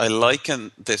I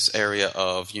liken this area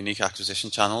of unique acquisition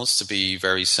channels to be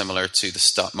very similar to the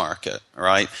stock market,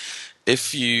 right?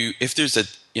 If there's a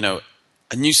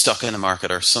new stock in the market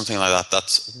or something like that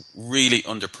that's really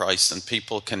underpriced and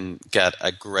people can get a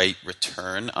great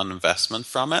return on investment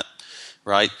from it,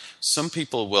 right? Some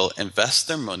people will invest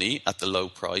their money at the low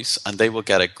price and they will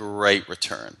get a great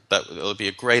return. It'll be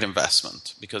a great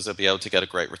investment because they'll be able to get a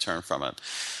great return from it.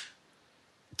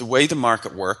 The way the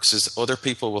market works is other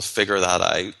people will figure that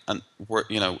out and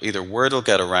either word will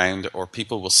get around or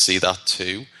people will see that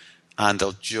too and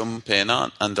they'll jump in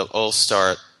on and they'll all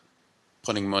start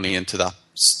putting money into that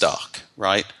stock,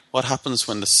 right? What happens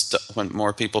when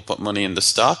more people put money in the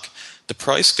stock? The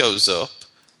price goes up,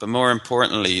 but more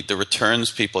importantly, the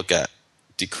returns people get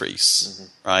decrease,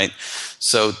 right?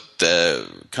 So the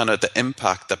kind of the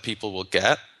impact that people will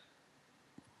get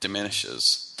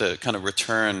diminishes. The kind of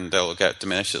return they'll get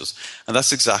diminishes. And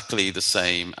that's exactly the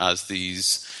same as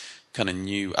these kind of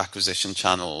new acquisition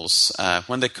channels.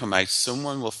 When they come out,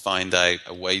 someone will find out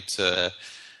a way to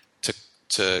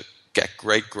get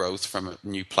great growth from a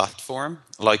new platform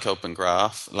like Open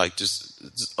Graph. Like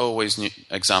there's always new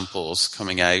examples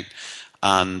coming out,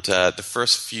 and the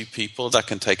first few people that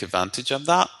can take advantage of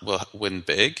that will win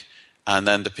big, and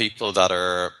then the people that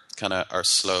are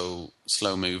slow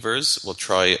movers will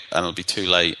try it and it'll be too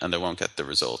late and they won't get the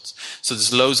results. So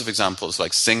there's loads of examples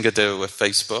like Zynga did it with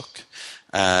Facebook.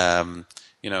 Airbnb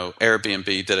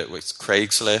did it with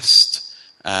Craigslist.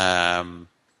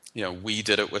 We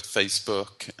did it with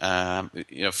Facebook.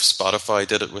 Spotify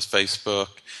did it with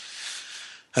Facebook.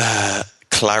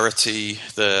 Clarity,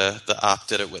 the app,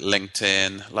 did it with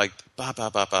LinkedIn. Like,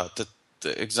 the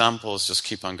examples just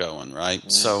keep on going, right?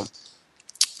 Yeah.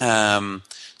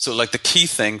 So like the key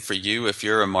thing for you, if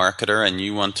you're a marketer and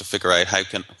you want to figure out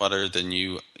what are the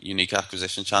new unique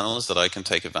acquisition channels that I can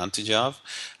take advantage of,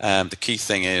 the key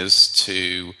thing is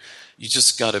you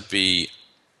just got to be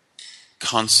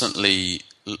constantly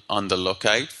on the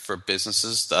lookout for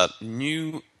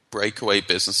new breakaway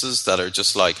businesses that are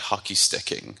just like hockey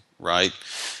sticking, right?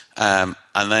 And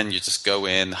then you just go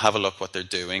in, have a look what they're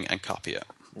doing and copy it.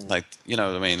 Like, you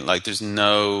know what I mean? Like there's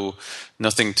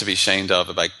nothing to be ashamed of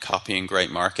about copying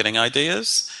great marketing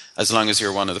ideas as long as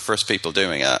you're one of the first people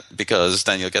doing it, because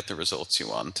then you'll get the results you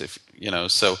want.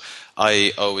 So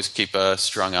I always keep a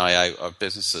strong eye out of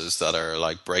businesses that are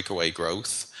like breakaway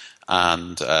growth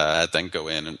and then go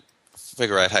in and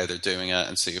figure out how they're doing it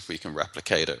and see if we can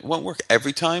replicate it. It won't work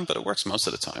every time, but it works most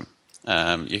of the time.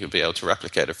 You could be able to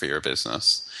replicate it for your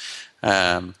business.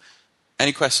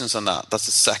 Any questions on that? That's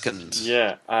the second.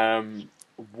 Yeah.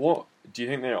 What do you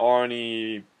think there are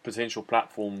any potential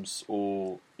platforms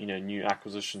or new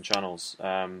acquisition channels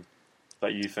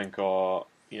that you think are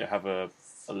have a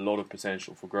lot of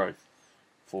potential for growth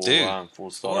for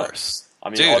startups? I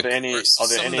mean, are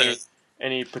there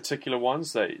any particular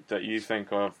ones that you think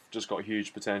have just got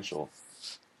huge potential?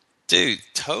 Dude,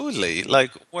 totally.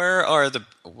 Like,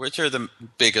 which are the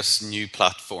biggest new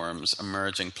platforms,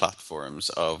 emerging platforms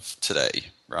of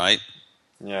today, right?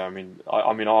 Yeah, I mean, I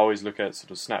always look at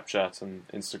sort of Snapchat and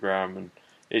Instagram, and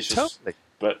it's just, totally.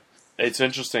 But it's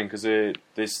interesting because there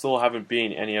still haven't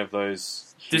been any of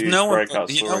those huge breakout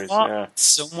stories. You know what? Yeah.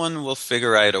 Someone will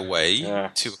figure out a way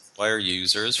to acquire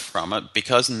users from it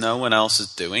because no one else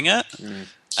is doing it.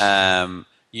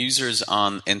 Users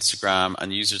on Instagram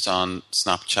and users on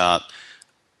Snapchat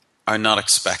are not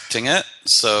expecting it.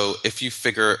 So if you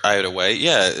figure out a way,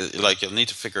 like you'll need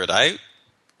to figure it out.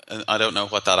 and I don't know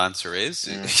what that answer is,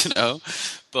 you know.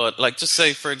 But like, just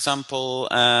say for example,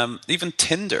 even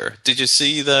Tinder. Did you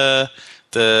see the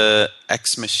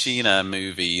Ex Machina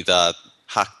movie that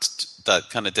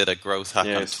kind of did a growth hack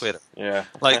on Twitter? Yeah.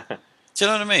 Like, do you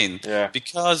know what I mean? Yeah.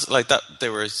 Because like that, they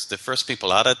were the first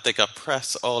people at it. They got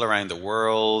press all around the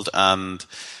world, and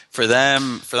for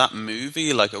them, for that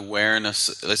movie, like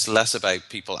awareness, it's less about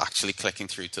people actually clicking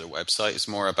through to the website. It's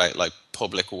more about like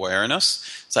public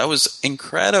awareness. So that was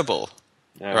incredible,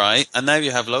 right? And now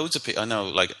you have loads of people. I know,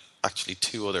 like actually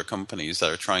 2 other companies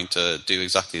that are trying to do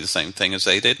exactly the same thing as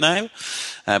they did now,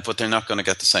 but they're not going to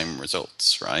get the same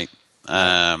results, right?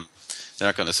 They're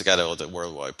not going to get all the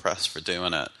worldwide press for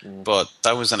doing it. But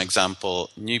that was an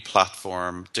example, new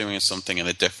platform, doing something in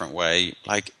a different way.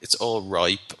 Like, it's all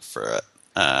ripe for it.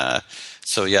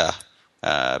 So yeah,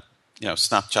 you know,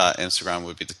 Snapchat, Instagram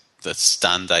would be the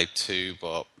standout too,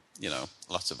 but you know,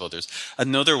 lots of others.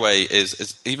 Another way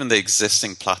is even the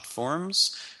existing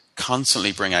platforms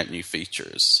constantly bring out new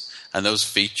features. And those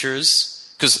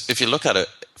features, because if you look at it,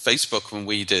 Facebook, when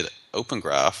we did Open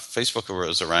Graph, Facebook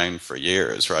was around for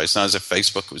years, right? It's not as if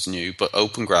Facebook was new, but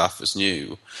Open Graph was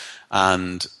new.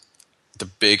 And the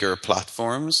bigger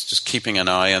platforms, just keeping an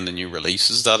eye on the new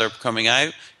releases that are coming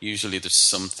out, usually there's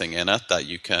something in it that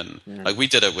you can, like we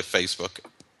did it with Facebook.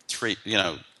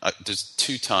 There's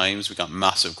 2 times we got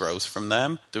massive growth from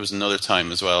them. There was another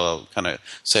time as well, I'll kind of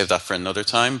save that for another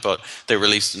time, but they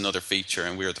released another feature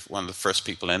and we were one of the first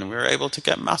people in, and we were able to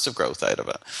get massive growth out of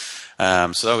it.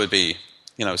 So that would be,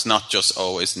 you know, it's not just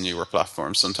always the newer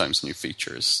platforms, sometimes new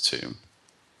features too.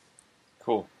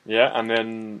 Cool. Yeah, and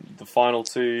then the final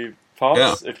 2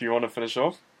 parts, if you want to finish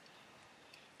off.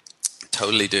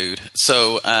 Totally, dude.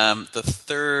 So the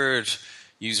third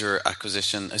user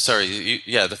acquisition,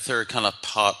 the third kind of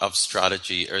part of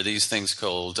strategy are these things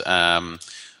called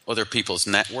other people's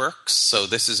networks. So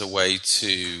this is a way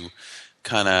to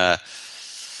kind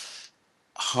of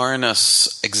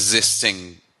harness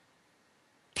existing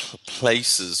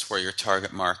places where your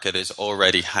target market is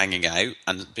already hanging out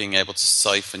and being able to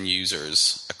siphon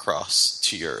users across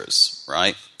to yours,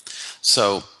 right?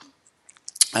 So,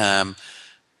 you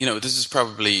know, this is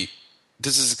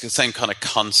the same kind of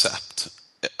concept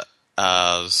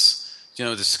as, you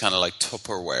know, this is kind of like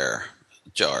Tupperware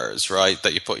jars, right,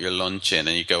 that you put your lunch in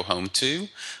and you go home to.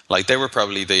 Like, they were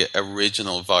probably the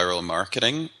original viral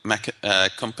marketing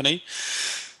company,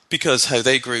 because how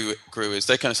they grew is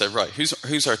they kind of said, right,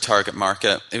 who's our target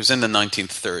market? It was in the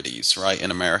 1930s, right,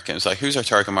 in America. It was like, who's our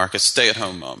target market?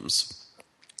 Stay-at-home moms.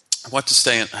 What do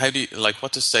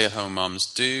stay-at-home moms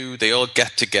do? They all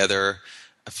get together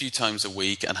a few times a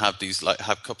week and have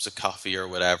cups of coffee or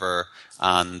whatever,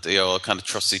 and they all kind of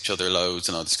trust each other loads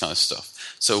and all this kind of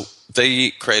stuff. So they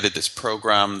created this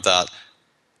program that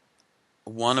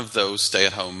one of those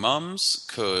stay-at-home moms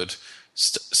could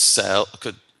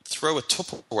throw a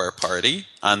Tupperware party,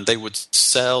 and they would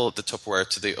sell the Tupperware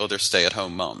to the other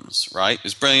stay-at-home moms, right? It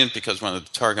was brilliant because one of the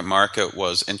target market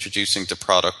was introducing the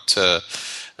product to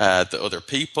the other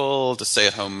people. The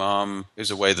stay-at-home mom, it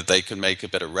was a way that they could make a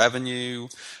bit of revenue,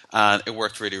 and it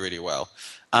worked really, really well.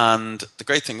 And the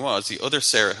great thing was, the other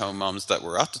stay-at-home moms that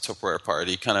were at the Tupperware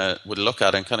party kind of would look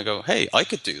at it and kind of go, hey, I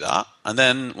could do that. And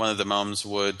then one of the moms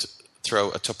would throw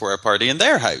a Tupperware party in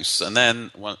their house, and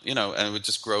then and it would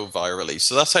just grow virally.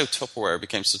 So that's how Tupperware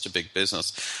became such a big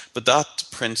business. But that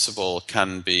principle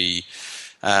can be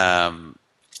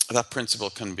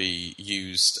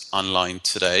used online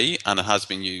today, and it has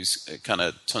been used kind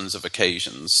of tons of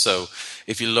occasions. So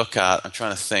if you look at, I'm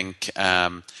trying to think,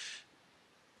 an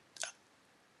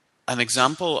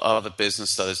example of a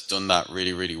business that has done that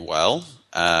really, really well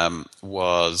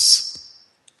was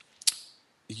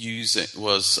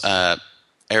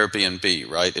Airbnb,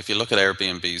 right? If you look at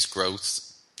Airbnb's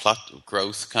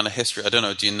growth kind of history, I don't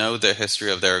know, do you know the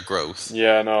history of their growth?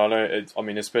 Yeah, no, I know. I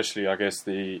mean, especially, I guess,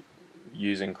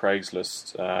 using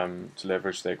Craigslist to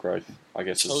leverage their growth, I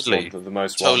guess, totally. is the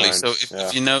most well known. So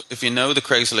if you know the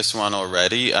Craigslist one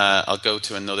already, I'll go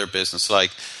to another business.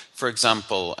 Like, for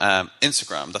example,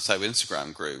 Instagram. That's how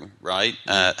Instagram grew, right?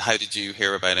 How did you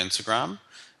hear about Instagram?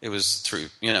 It was through,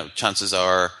 chances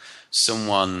are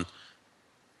someone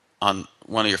on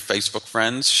one of your Facebook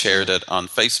friends shared it on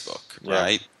Facebook,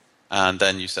 right? And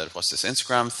then you said, what's this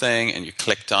Instagram thing? And you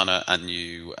clicked on it and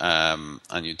you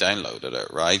downloaded it,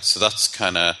 right? So that's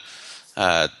kind of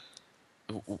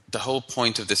the whole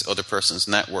point of this other person's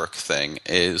network thing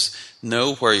is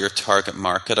know where your target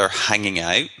market are hanging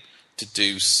out to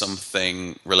do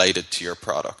something related to your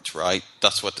product, right?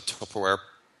 That's what the Tupperware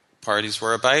parties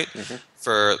were about. Mm-hmm.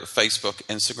 For Facebook,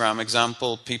 Instagram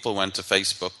example, people went to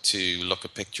Facebook to look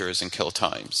at pictures and kill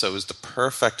time. So it was the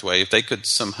perfect way. If they could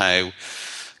somehow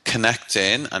connect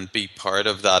in and be part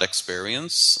of that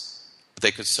experience,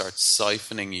 they could start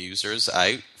siphoning users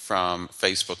out from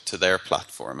Facebook to their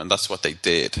platform. And that's what they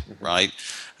did, mm-hmm. right?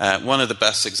 One of the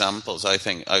best examples I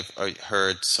think I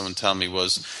heard someone tell me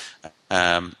was,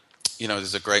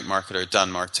 there's a great marketer,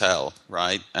 Dan Martell,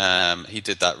 right? He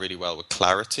did that really well with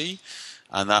Clarity.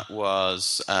 And that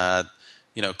was,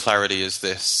 Clarity is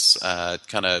this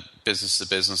kind of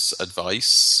business-to-business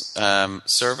advice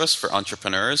service for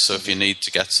entrepreneurs. So if you need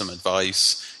to get some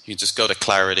advice, you just go to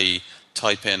Clarity,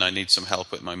 type in, I need some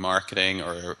help with my marketing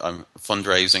or I'm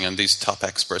fundraising, and these top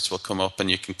experts will come up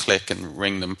and you can click and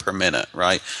ring them per minute,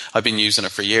 right? I've been using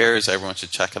it for years. Everyone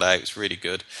should check it out. It's really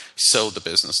good. Sold the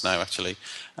business now, actually.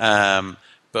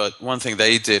 But one thing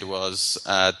they did was,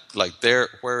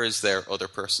 where is their other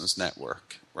person's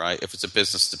network, right? If it's a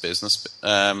business-to-business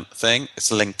thing,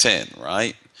 it's LinkedIn,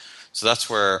 right? So that's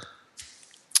where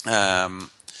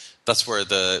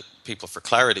the people for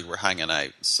Clarity were hanging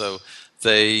out. So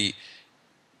they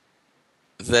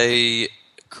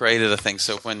created a thing.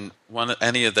 So when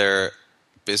any of their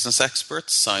business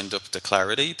experts signed up to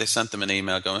Clarity, they sent them an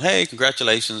email going, "Hey,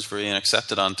 congratulations for being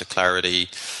accepted onto Clarity.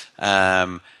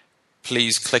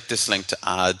 Please click this link to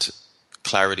add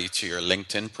Clarity to your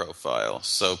LinkedIn profile."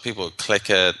 So people would click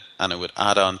it and it would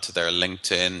add on to their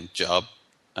LinkedIn job,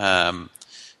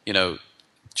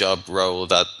 job role,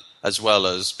 that as well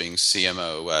as being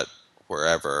CMO at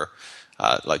wherever,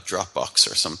 like Dropbox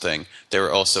or something. They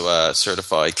were also a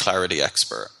certified Clarity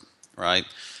expert, right?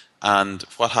 And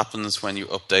what happens when you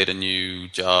update a new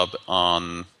job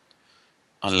on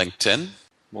LinkedIn?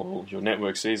 Well, your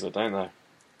network sees it, don't they?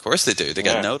 Of course they do. They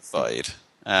get notified.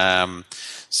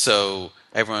 So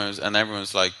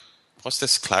everyone's like, "What's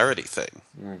this Clarity thing?"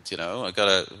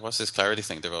 What's this Clarity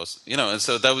thing? They're also, and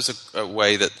so that was a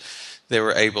way that they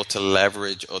were able to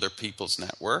leverage other people's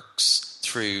networks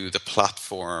through the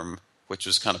platform, which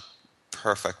was kind of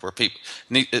perfect. Where people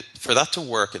for that to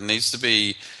work, it needs to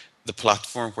be the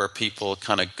platform where people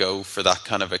kind of go for that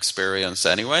kind of experience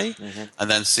anyway, mm-hmm. and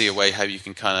then see a way how you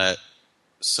can kind of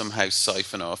somehow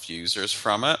siphon off users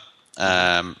from it,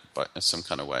 but in some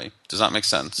kind of way. Does that make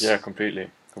sense? Yeah,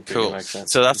 completely Cool. Makes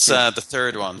sense. So that's the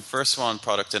third one. First one,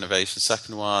 product innovation.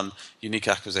 Second one, unique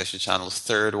acquisition channels.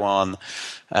 Third one,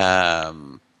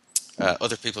 other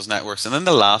people's networks. And then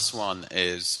the last one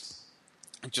is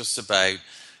just about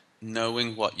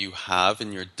knowing what you have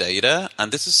in your data.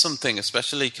 And this is something,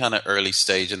 especially kind of early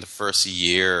stage in the first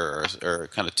year or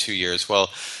kind of 2 years. Well,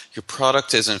 your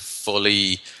product isn't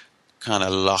fully kind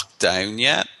of locked down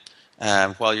yet.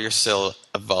 While you're still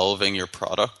evolving your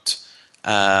product,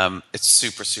 it's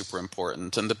super, super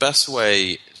important. And the best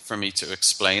way for me to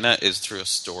explain it is through a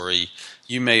story.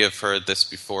 You may have heard this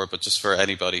before, but just for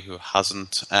anybody who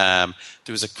hasn't, there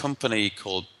was a company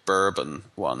called Bourbon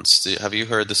once. Have you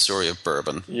heard the story of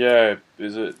Bourbon? Yeah,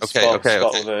 is it? Okay.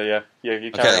 Yeah,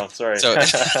 you carry on. Sorry.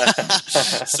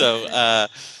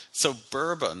 So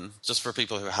Bourbon, just for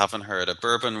people who haven't heard it,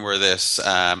 Bourbon were this.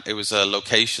 It was a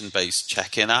location-based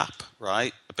check-in app,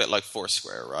 right? A bit like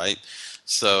Foursquare, right?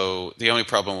 So the only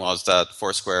problem was that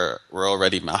Foursquare were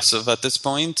already massive at this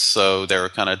point, so they were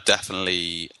kind of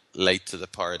definitely late to the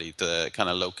party, the kind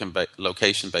of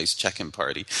location-based check-in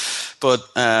party.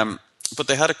 But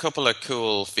they had a couple of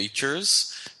cool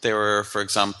features. They were, for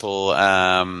example,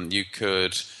 you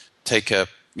could take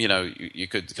you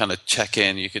could kind of check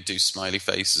in, you could do smiley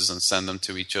faces and send them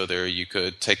to each other. You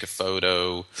could take a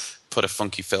photo, put a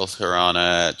funky filter on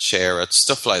it, share it,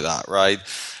 stuff like that, right?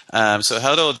 So it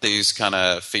had all these kind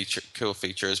of cool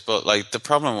features, but like the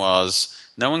problem was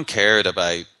no one cared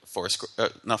about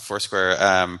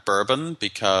Bourbon,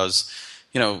 because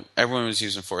everyone was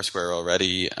using Foursquare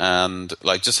already, and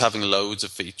like just having loads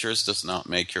of features does not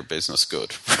make your business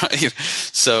good, right?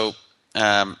 So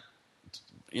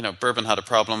Bourbon had a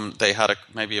problem. They had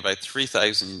maybe about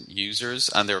 3,000 users,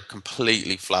 and they were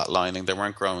completely flatlining. They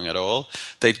weren't growing at all.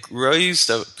 They'd raised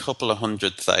a couple of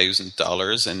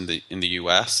 $100,000 in the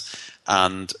US,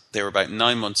 and they were about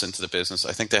 9 months into the business.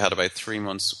 I think they had about 3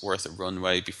 months worth of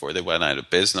runway before they went out of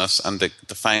business. And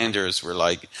the founders were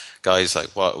like, "Guys,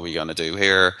 like, what are we going to do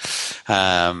here?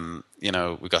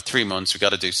 We got 3 months. We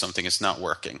got to do something. It's not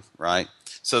working, right?"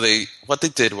 So what they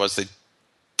did was they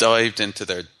dived into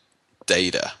their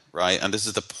data, right? And this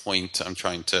is the point I'm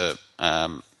trying to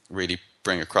really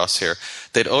bring across here.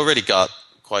 They'd already got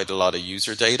quite a lot of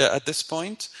user data at this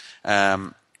point.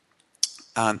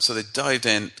 And so they dived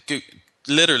in.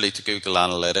 literally to Google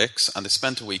Analytics, and they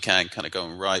spent a weekend kind of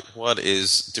going, right,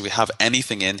 do we have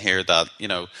anything in here that,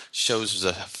 shows us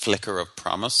a flicker of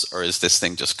promise, or is this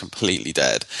thing just completely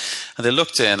dead? And they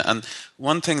looked in, and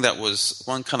one kind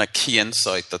of key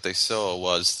insight that they saw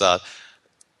was that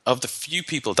of the few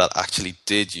people that actually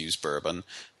did use Bourbon,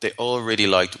 they all really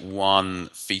liked one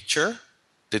feature.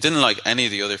 They didn't like any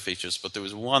of the other features, but there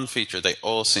was one feature they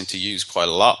all seemed to use quite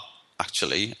a lot,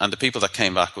 actually, and the people that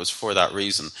came back was for that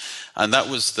reason, and that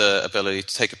was the ability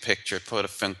to take a picture, put a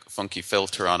funky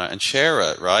filter on it, and share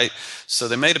it, right? So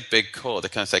they made a big call. They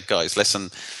kind of said, guys,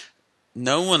 listen,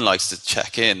 no one likes to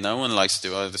check in, no one likes to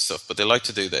do other stuff, but they like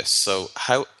to do this. So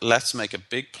let's make a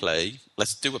big play.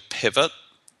 Let's do a pivot.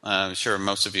 I'm sure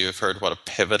most of you have heard what a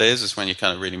pivot is. It's when you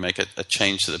kind of really make a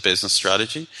change to the business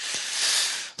strategy.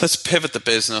 Let's pivot the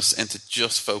business into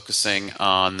just focusing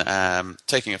on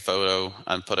taking a photo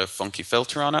and put a funky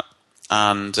filter on it.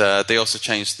 And they also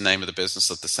changed the name of the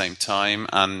business at the same time.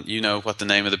 And you know what the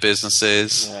name of the business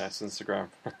is? Yeah, it's Instagram.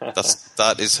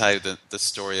 that is how the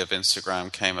story of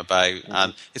Instagram came about. Mm-hmm.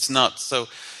 And it's not so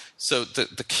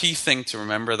the key thing to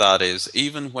remember that is,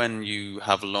 even when you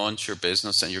have launched your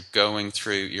business and you're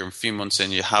a few months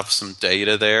in, you have some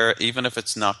data there, even if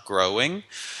it's not growing,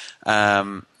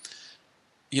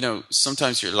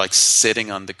 sometimes you're like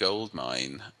sitting on the gold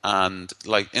mine. And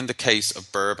like in the case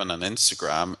of Bourbon and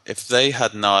Instagram, if they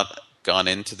had not gone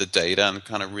into the data and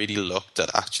kind of really looked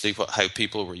at actually how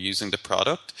people were using the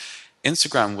product,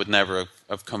 Instagram would never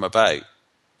have come about.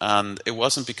 And it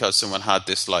wasn't because someone had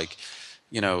this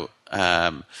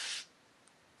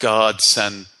God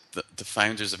sent the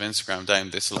founders of Instagram down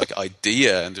this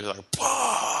idea, and they're like,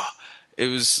 wow. It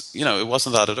was, it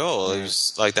wasn't that at all. It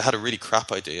was like they had a really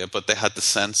crap idea, but they had the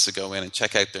sense to go in and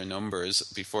check out their numbers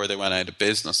before they went out of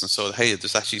business, and so, hey,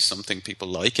 there's actually something people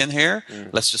like in here.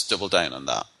 Let's just double down on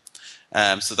that.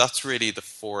 So that's really the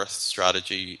fourth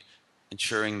strategy,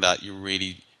 ensuring that you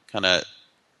really kind of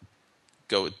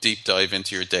go deep dive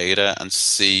into your data and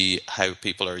see how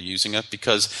people are using it,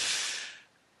 because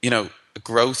a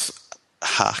growth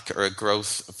hack or a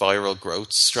viral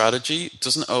growth strategy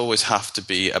doesn't always have to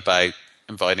be about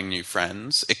inviting new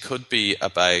friends. It could be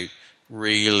about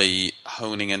really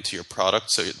honing into your product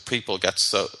so people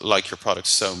like your product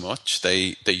so much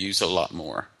they use a lot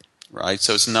more, right?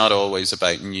 So it's not always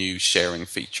about new sharing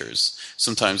features.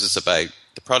 Sometimes it's about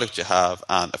the product you have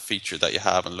and a feature that you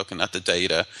have, and looking at the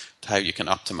data to how you can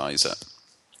optimize it.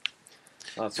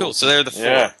 That's cool. Awesome. So they're the four.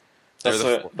 Yeah.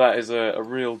 That is a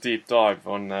real deep dive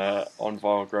on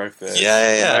viral growth there.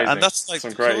 Yeah. And that's like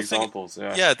some great examples.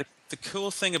 Yeah. The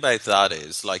cool thing about that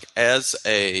is, like, as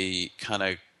a kind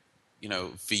of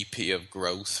VP of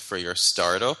growth for your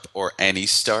startup or any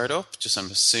startup, just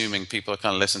I'm assuming people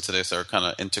kind of listen to this are kind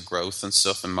of into growth and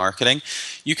stuff and marketing.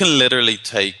 You can literally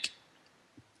take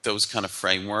those kind of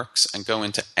frameworks and go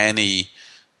into any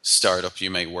startup you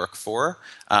may work for,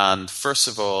 and first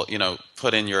of all,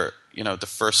 put in your how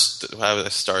I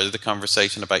started the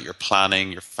conversation about your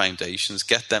planning, your foundations,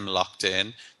 get them locked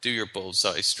in, do your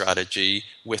bullseye strategy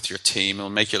with your team. It'll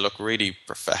make you look really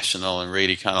professional and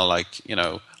really kind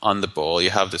of on the ball. You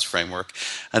have this framework.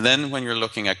 And then when you're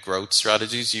looking at growth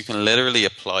strategies, you can literally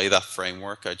apply that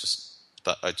framework I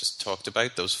just talked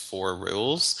about, those 4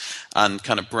 rules, and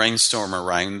kind of brainstorm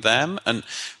around them. And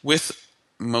with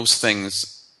most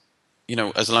things,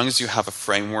 as long as you have a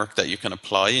framework that you can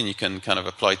apply and you can kind of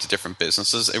apply to different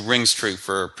businesses, it rings true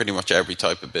for pretty much every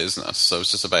type of business. So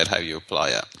it's just about how you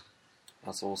apply it.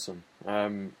 That's awesome.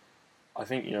 I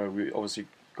think, we obviously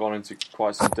gone into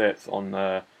quite some depth on,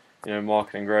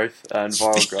 marketing growth and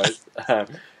viral growth.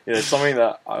 Something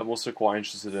that I'm also quite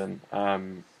interested in,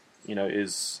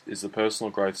 is the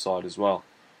personal growth side as well.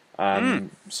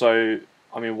 So,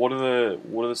 I mean, what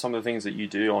are some of the things that you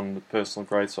do on the personal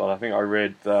growth side? I think I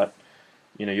read that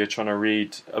you're trying to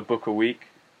read a book a week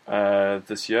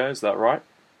this year. Is that right?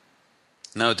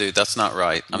 No, dude, that's not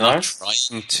right. I'm not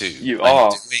trying to. You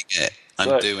are doing it.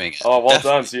 I'm doing it. Oh, well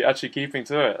done. So you're actually keeping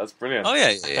to it. That's brilliant. Oh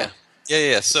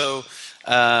yeah. So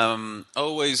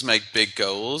always make big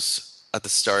goals at the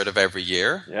start of every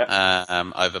year. Yeah.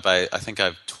 I think I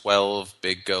have 12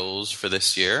 big goals for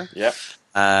this year. Yeah.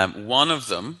 One of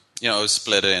them, I was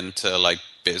split into like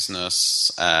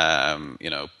business,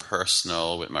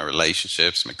 personal with my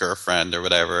relationships, my girlfriend or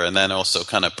whatever, and then also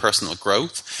kind of personal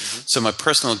growth. Mm-hmm. So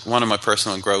one of my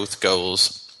personal growth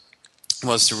goals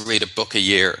was to read a book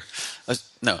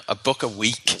a book a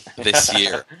week this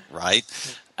year, right?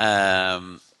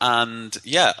 And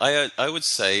yeah, I would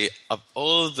say of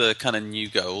all the kind of new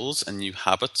goals and new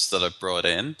habits that I've brought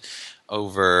in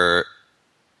over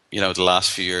the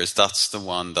last few years, that's the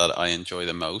one that I enjoy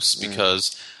the most,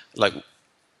 because like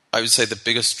I would say the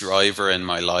biggest driver in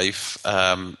my life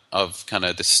of kind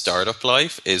of the startup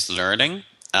life is learning.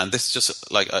 And this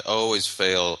just like I always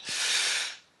feel,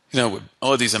 with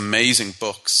all these amazing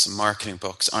books, marketing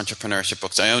books, entrepreneurship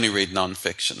books, I only read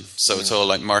nonfiction. So it's all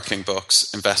like marketing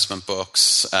books, investment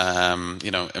books,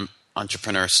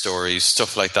 entrepreneur stories,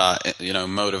 stuff like that,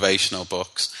 motivational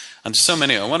books. And there's so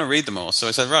many. I want to read them all. So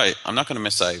I said, right, I'm not going to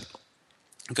miss out.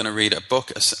 I'm going to read a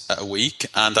book a week,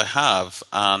 and I have.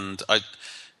 And I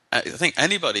think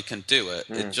anybody can do it.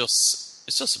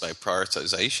 It's just about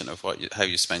prioritization of how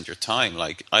you spend your time.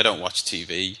 Like, I don't watch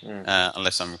TV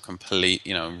unless I'm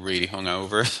really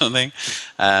hungover or something.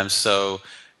 So,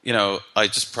 I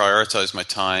just prioritize my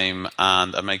time,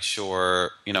 and I make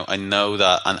sure, I know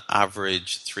that an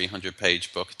average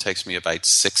 300-page book takes me about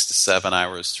 6 to 7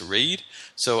 hours to read.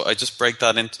 So I just break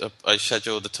that into, I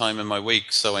schedule the time in my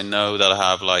week. So I know that I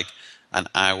have like an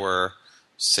hour,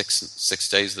 six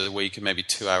days of the week, and maybe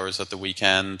 2 hours at the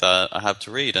weekend that I have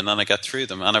to read, and then I get through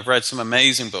them. And I've read some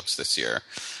amazing books this year,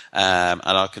 and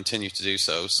I'll continue to do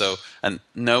so. And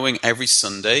knowing every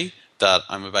Sunday that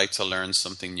I'm about to learn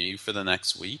something new for the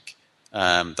next week,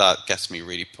 that gets me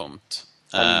really pumped.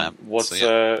 What's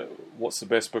the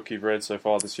best book you've read so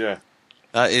far this year?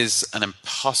 That is an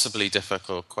impossibly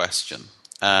difficult question.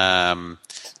 The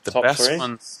Top best three?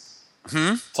 ones.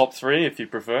 Top three, if you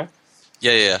prefer.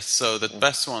 Yeah. So the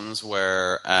best ones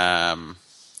were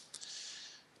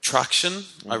Traction.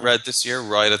 I read this year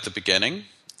right at the beginning.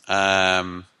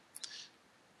 A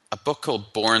book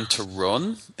called Born to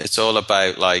Run. It's all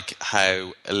about like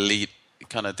how elite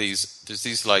kind of there's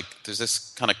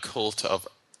this kind of cult of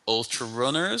ultra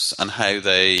runners and how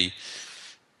they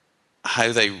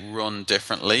run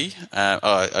differently.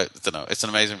 I don't know. It's an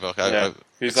amazing book.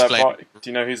 Who's that? Do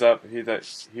you know who wrote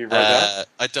that?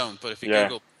 I don't, but if you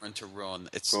Google Born to Run,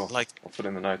 it's cool. like I'll put it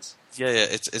in the notes. Yeah.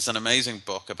 It's an amazing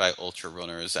book about ultra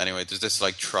runners. Anyway, there's this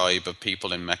like tribe of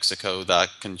people in Mexico that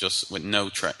can just with no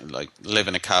live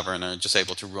in a cavern and are just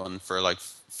able to run for like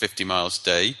 50 miles a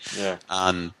day. Yeah,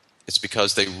 and it's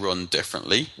because they run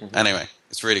differently. Anyway,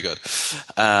 it's really good.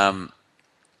 I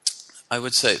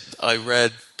would say I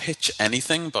read Pitch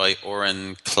Anything by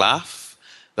Oren Klaff.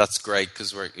 That's great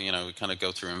because we kind of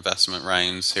go through investment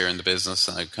rounds here in the business,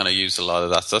 and I kind of use a lot of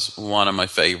that. So that's one of my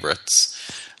favorites.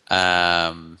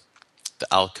 The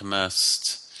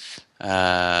Alchemist.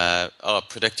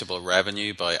 Predictable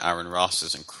Revenue by Aaron Ross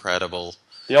is incredible.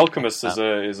 The Alchemist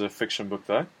is a fiction book,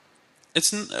 though.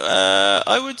 It's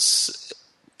I would.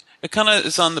 It kind of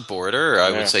is on the border. I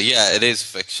would say, it is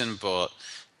fiction, but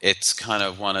it's kind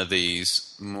of one of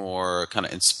these more kind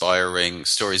of inspiring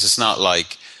stories. It's not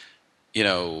like,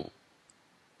 a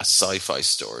sci-fi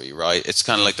story, right? It's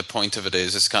kind of like the point of it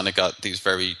is it's kind of got these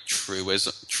very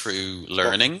true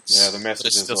learnings. Yeah, the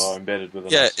messages are embedded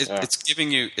within it. It's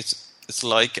giving you, it's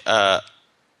like,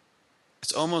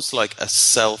 it's almost like a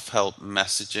self-help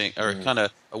messaging or kind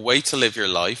of a way to live your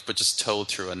life, but just told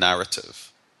through a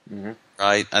narrative.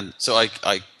 Right, and so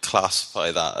I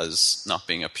classify that as not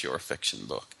being a pure fiction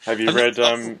book. Have you read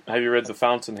The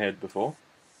Fountainhead before?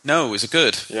 No, is it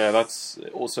good? Yeah, that's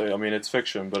also. I mean, it's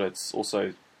fiction, but it's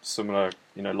also similar.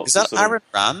 Lots. Is that Aaron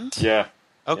Rand? Yeah.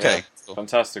 Okay. Yeah, cool.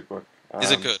 Fantastic book.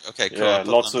 Is it good? Okay, cool. Yeah,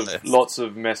 lots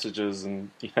of messages and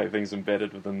things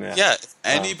embedded within there. Yeah, if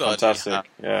anybody fantastic.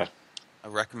 Yeah. A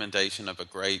recommendation of a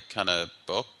great kind of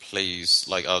book, please,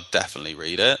 I'll definitely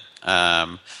read it.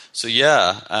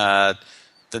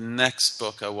 The next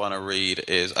book I want to read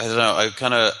is, I don't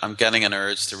know, I'm getting an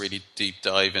urge to really deep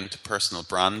dive into personal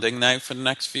branding now for the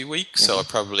next few weeks. So I'll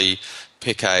probably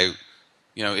pick out,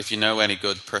 if you know any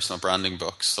good personal branding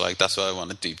books, that's what I want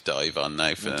to deep dive on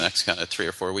now for the next kind of 3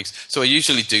 or 4 weeks. So I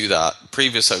usually do that.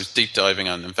 Previous, I was deep diving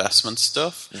on investment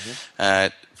stuff.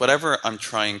 Whatever I'm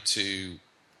trying to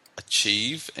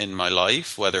achieve in my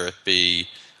life, whether it be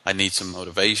I need some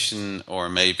motivation or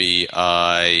maybe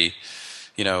I'm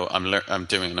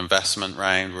doing an investment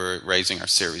round. We're raising our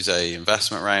Series A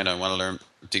investment round. I want to learn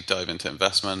deep dive into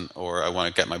investment, or I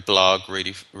want to get my blog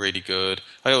really, really good.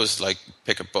 I always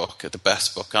pick a book, the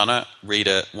best book on it, read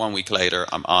it. 1 week later,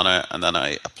 I'm on it, and then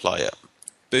I apply it.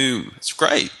 Boom! It's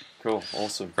great. Cool,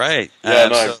 awesome. Great.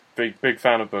 Yeah, big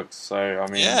fan of books. So I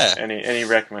mean, any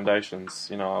recommendations?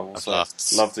 I also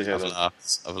love to hear them.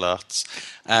 Lots.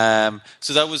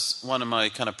 So that was one of my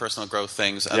kind of personal growth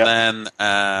things, and then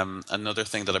another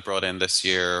thing that I brought in this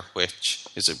year, which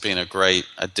has been a great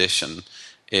addition,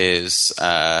 is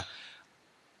kind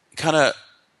of.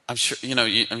 I'm sure you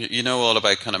know all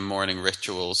about kind of morning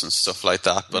rituals and stuff like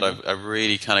that, but I've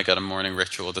really kind of got a morning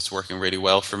ritual that's working really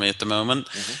well for me at the moment.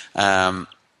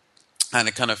 and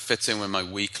it kind of fits in with my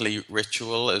weekly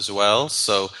ritual as well.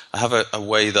 So I have a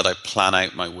way that I plan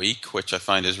out my week, which I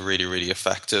find is really, really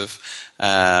effective.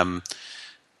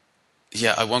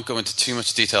 Yeah, I won't go into too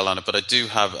much detail on it, but I do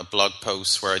have a blog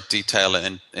post where I detail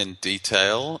it in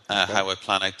detail how I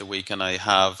plan out the week, and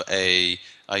I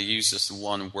use this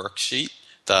one worksheet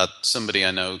that somebody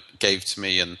I know gave to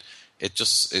me, and it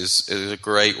just is a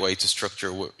great way to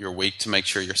structure your week to make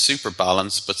sure you're super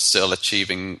balanced but still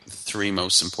achieving the three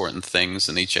most important things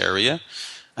in each area.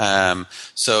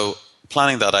 So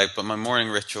planning that out, but my morning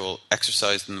ritual: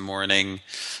 exercise in the morning,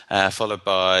 followed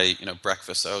by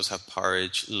breakfast. I always have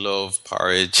porridge. Love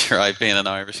porridge, right? Being an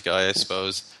Irish guy, I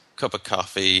suppose. Cup of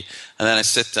coffee, and then I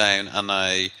sit down and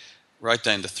I write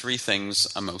down the three things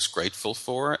I'm most grateful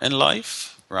for in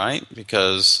life, right?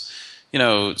 Because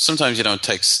sometimes you don't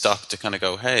take stock to kind of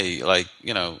go, hey,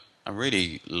 I'm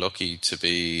really lucky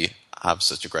to have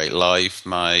such a great life.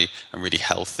 I'm really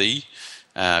healthy.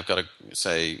 I've got to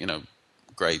say,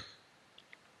 great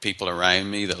people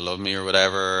around me that love me or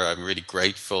whatever. I'm really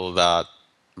grateful that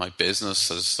my business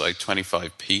has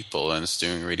 25 people and it's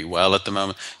doing really well at the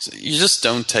moment. So you just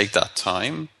don't take that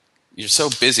time. You're so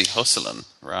busy hustling,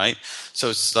 right? So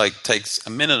it's takes a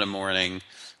minute in the morning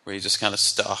where you just kind of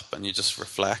stop and you just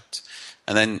reflect.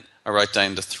 And then I write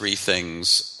down the three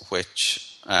things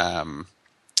which,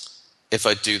 if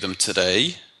I do them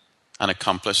today and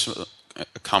accomplish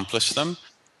them,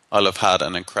 I'll have had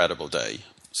an incredible day.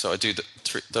 So I do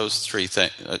those three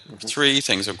things. Three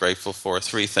things I'm grateful for.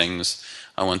 Three things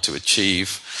I want to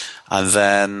achieve, and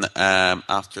then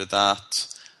after that,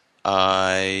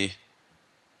 I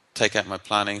take out my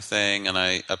planning thing and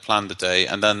I plan the day,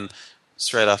 and then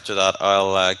straight after that,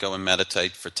 I'll go and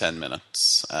meditate for 10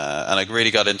 minutes. And I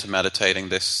really got into meditating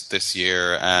this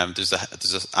year. There's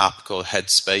an app called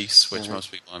Headspace, which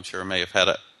most people, I'm sure, may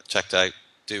have checked out.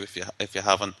 Do if you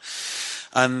haven't.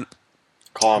 And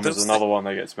Calm is another one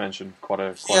that gets mentioned quite a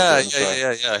bit.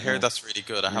 I hear that's really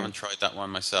good. I haven't tried that one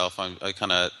myself. I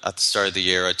kind of, at the start of the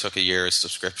year, I took a year's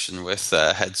subscription with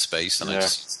Headspace, and I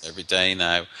just use it every day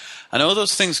now. And all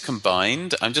those things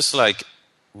combined, I'm just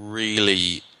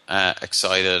really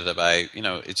excited about.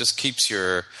 It just keeps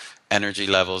your energy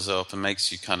levels up and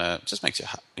makes you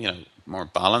more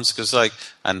balanced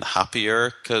and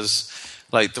happier. Because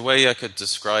the way I could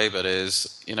describe it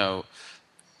is,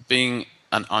 being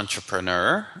an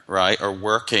entrepreneur, right, or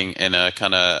working in a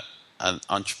kind of an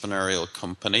entrepreneurial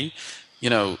company,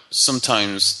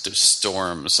 sometimes there's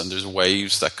storms and there's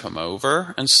waves that come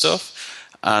over and stuff.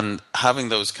 And having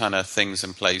those kind of things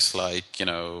in place, a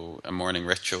morning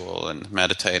ritual and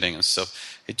meditating and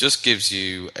stuff, it just gives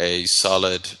you a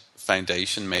solid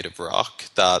foundation made of rock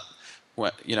that,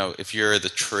 if you're the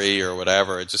tree or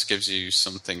whatever, it just gives you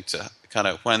something to kind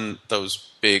of, when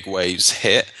those big waves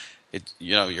hit,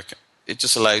 it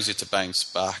just allows you to bounce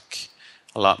back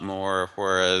a lot more.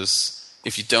 Whereas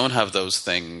if you don't have those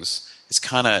things, it's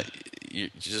kind of, you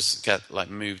just get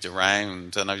moved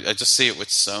around. And I just see it with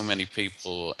so many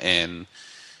people in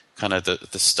kind of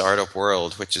the startup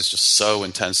world, which is just so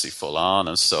intensely full on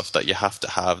and stuff, that you have to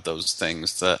have those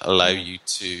things that allow you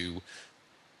to,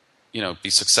 be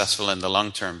successful in the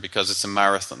long term, because it's a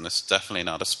marathon. It's definitely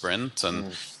not a sprint.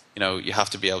 And, you have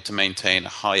to be able to maintain a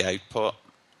high output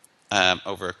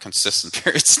over consistent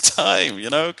periods of time,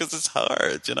 because it's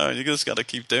hard, you just got to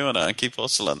keep doing it and keep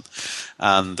hustling.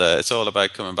 And it's all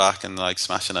about coming back and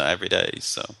smashing it every day.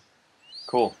 So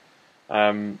cool.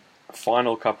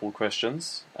 Final couple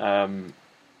questions.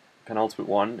 Penultimate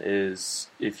one is,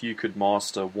 if you could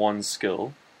master one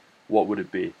skill, what would it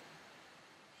be?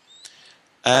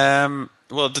 Well,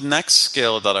 the next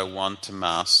skill that I want to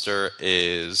master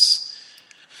is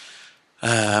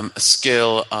a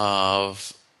skill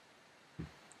of,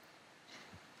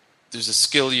 there's a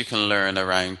skill you can learn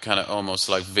around kind of almost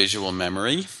like visual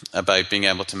memory, about being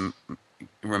able to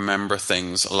remember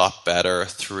things a lot better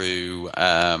through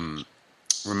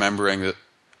remembering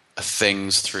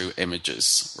things through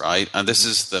images, right? And this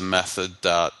is the method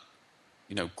that,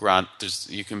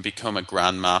 you can become a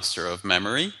grandmaster of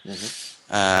memory.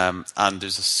 And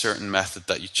there's a certain method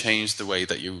that you change the way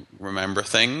that you remember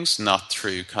things, not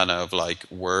through kind of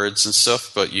words and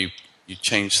stuff, but you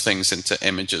change things into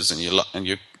images and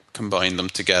you combine them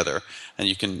together, and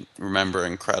you can remember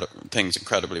things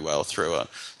incredibly well through it.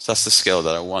 So that's the skill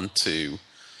that I want to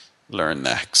learn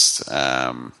next.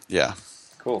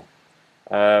 Cool.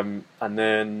 And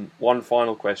then one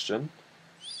final question.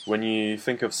 When you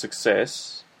think of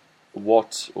success,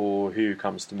 what or who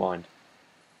comes to mind?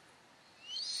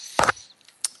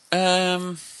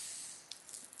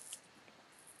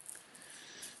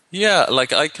 Yeah,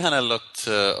 like I kind of look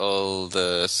to all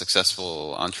the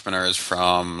successful entrepreneurs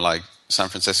from like San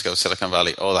Francisco, Silicon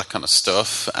Valley, all that kind of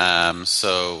stuff.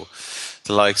 So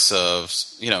the likes of,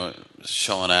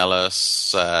 Sean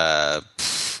Ellis,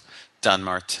 Dan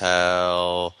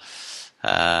Martell,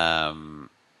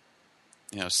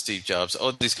 Steve Jobs,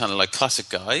 all these kind of like classic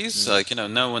guys, like,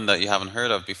 no one that you haven't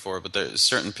heard of before, but there's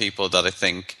certain people that I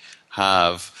think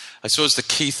have, I suppose the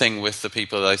key thing with the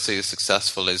people that I see as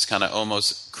successful is kind of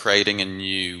almost creating a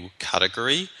new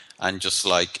category and just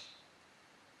like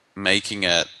making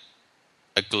it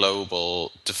a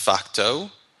global de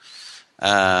facto.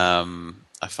 I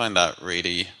find that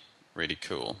really, really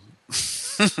cool.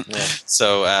 Yeah.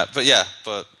 So,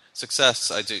 but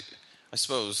success, I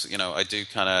suppose, I do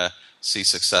kind of see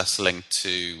success linked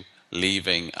to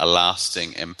leaving a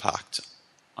lasting impact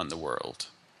on the world.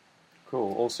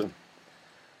 Cool, awesome.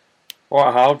 All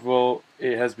right, Howard. Well,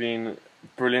 it has been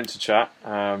brilliant to chat.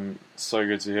 So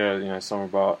good to hear, some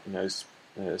about,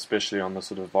 especially on the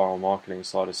sort of viral marketing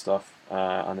side of stuff,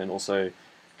 and then also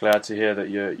glad to hear that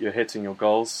you're hitting your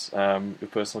goals, your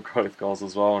personal growth goals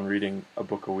as well, and reading a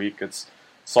book a week. It's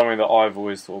something that I've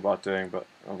always thought about doing, but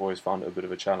I've always found it a bit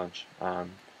of a challenge.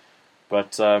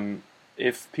 But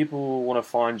if people want to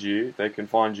find you, they can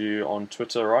find you on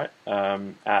Twitter, right?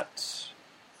 At,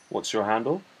 what's your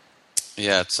handle?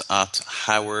 Yeah, it's at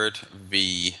Howard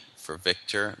V for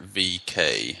Victor,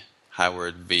 VK,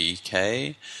 Howard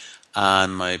VK.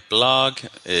 And my blog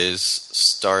is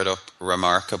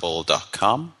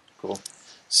startupremarkable.com. Cool.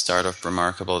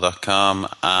 Startupremarkable.com.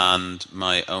 And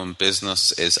my own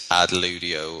business is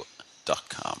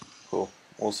adludio.com. Cool.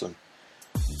 Awesome.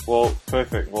 Well,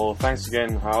 perfect. Well, thanks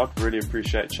again, Howard. Really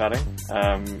appreciate chatting.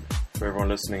 For everyone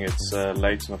listening, it's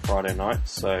late on a Friday night,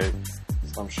 so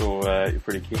I'm sure you're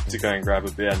pretty keen to go and grab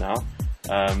a beer now.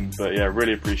 But yeah,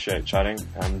 really appreciate chatting,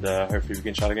 and hopefully we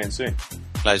can chat again soon.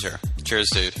 Pleasure. Cheers,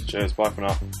 dude. Cheers. Bye for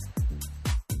now.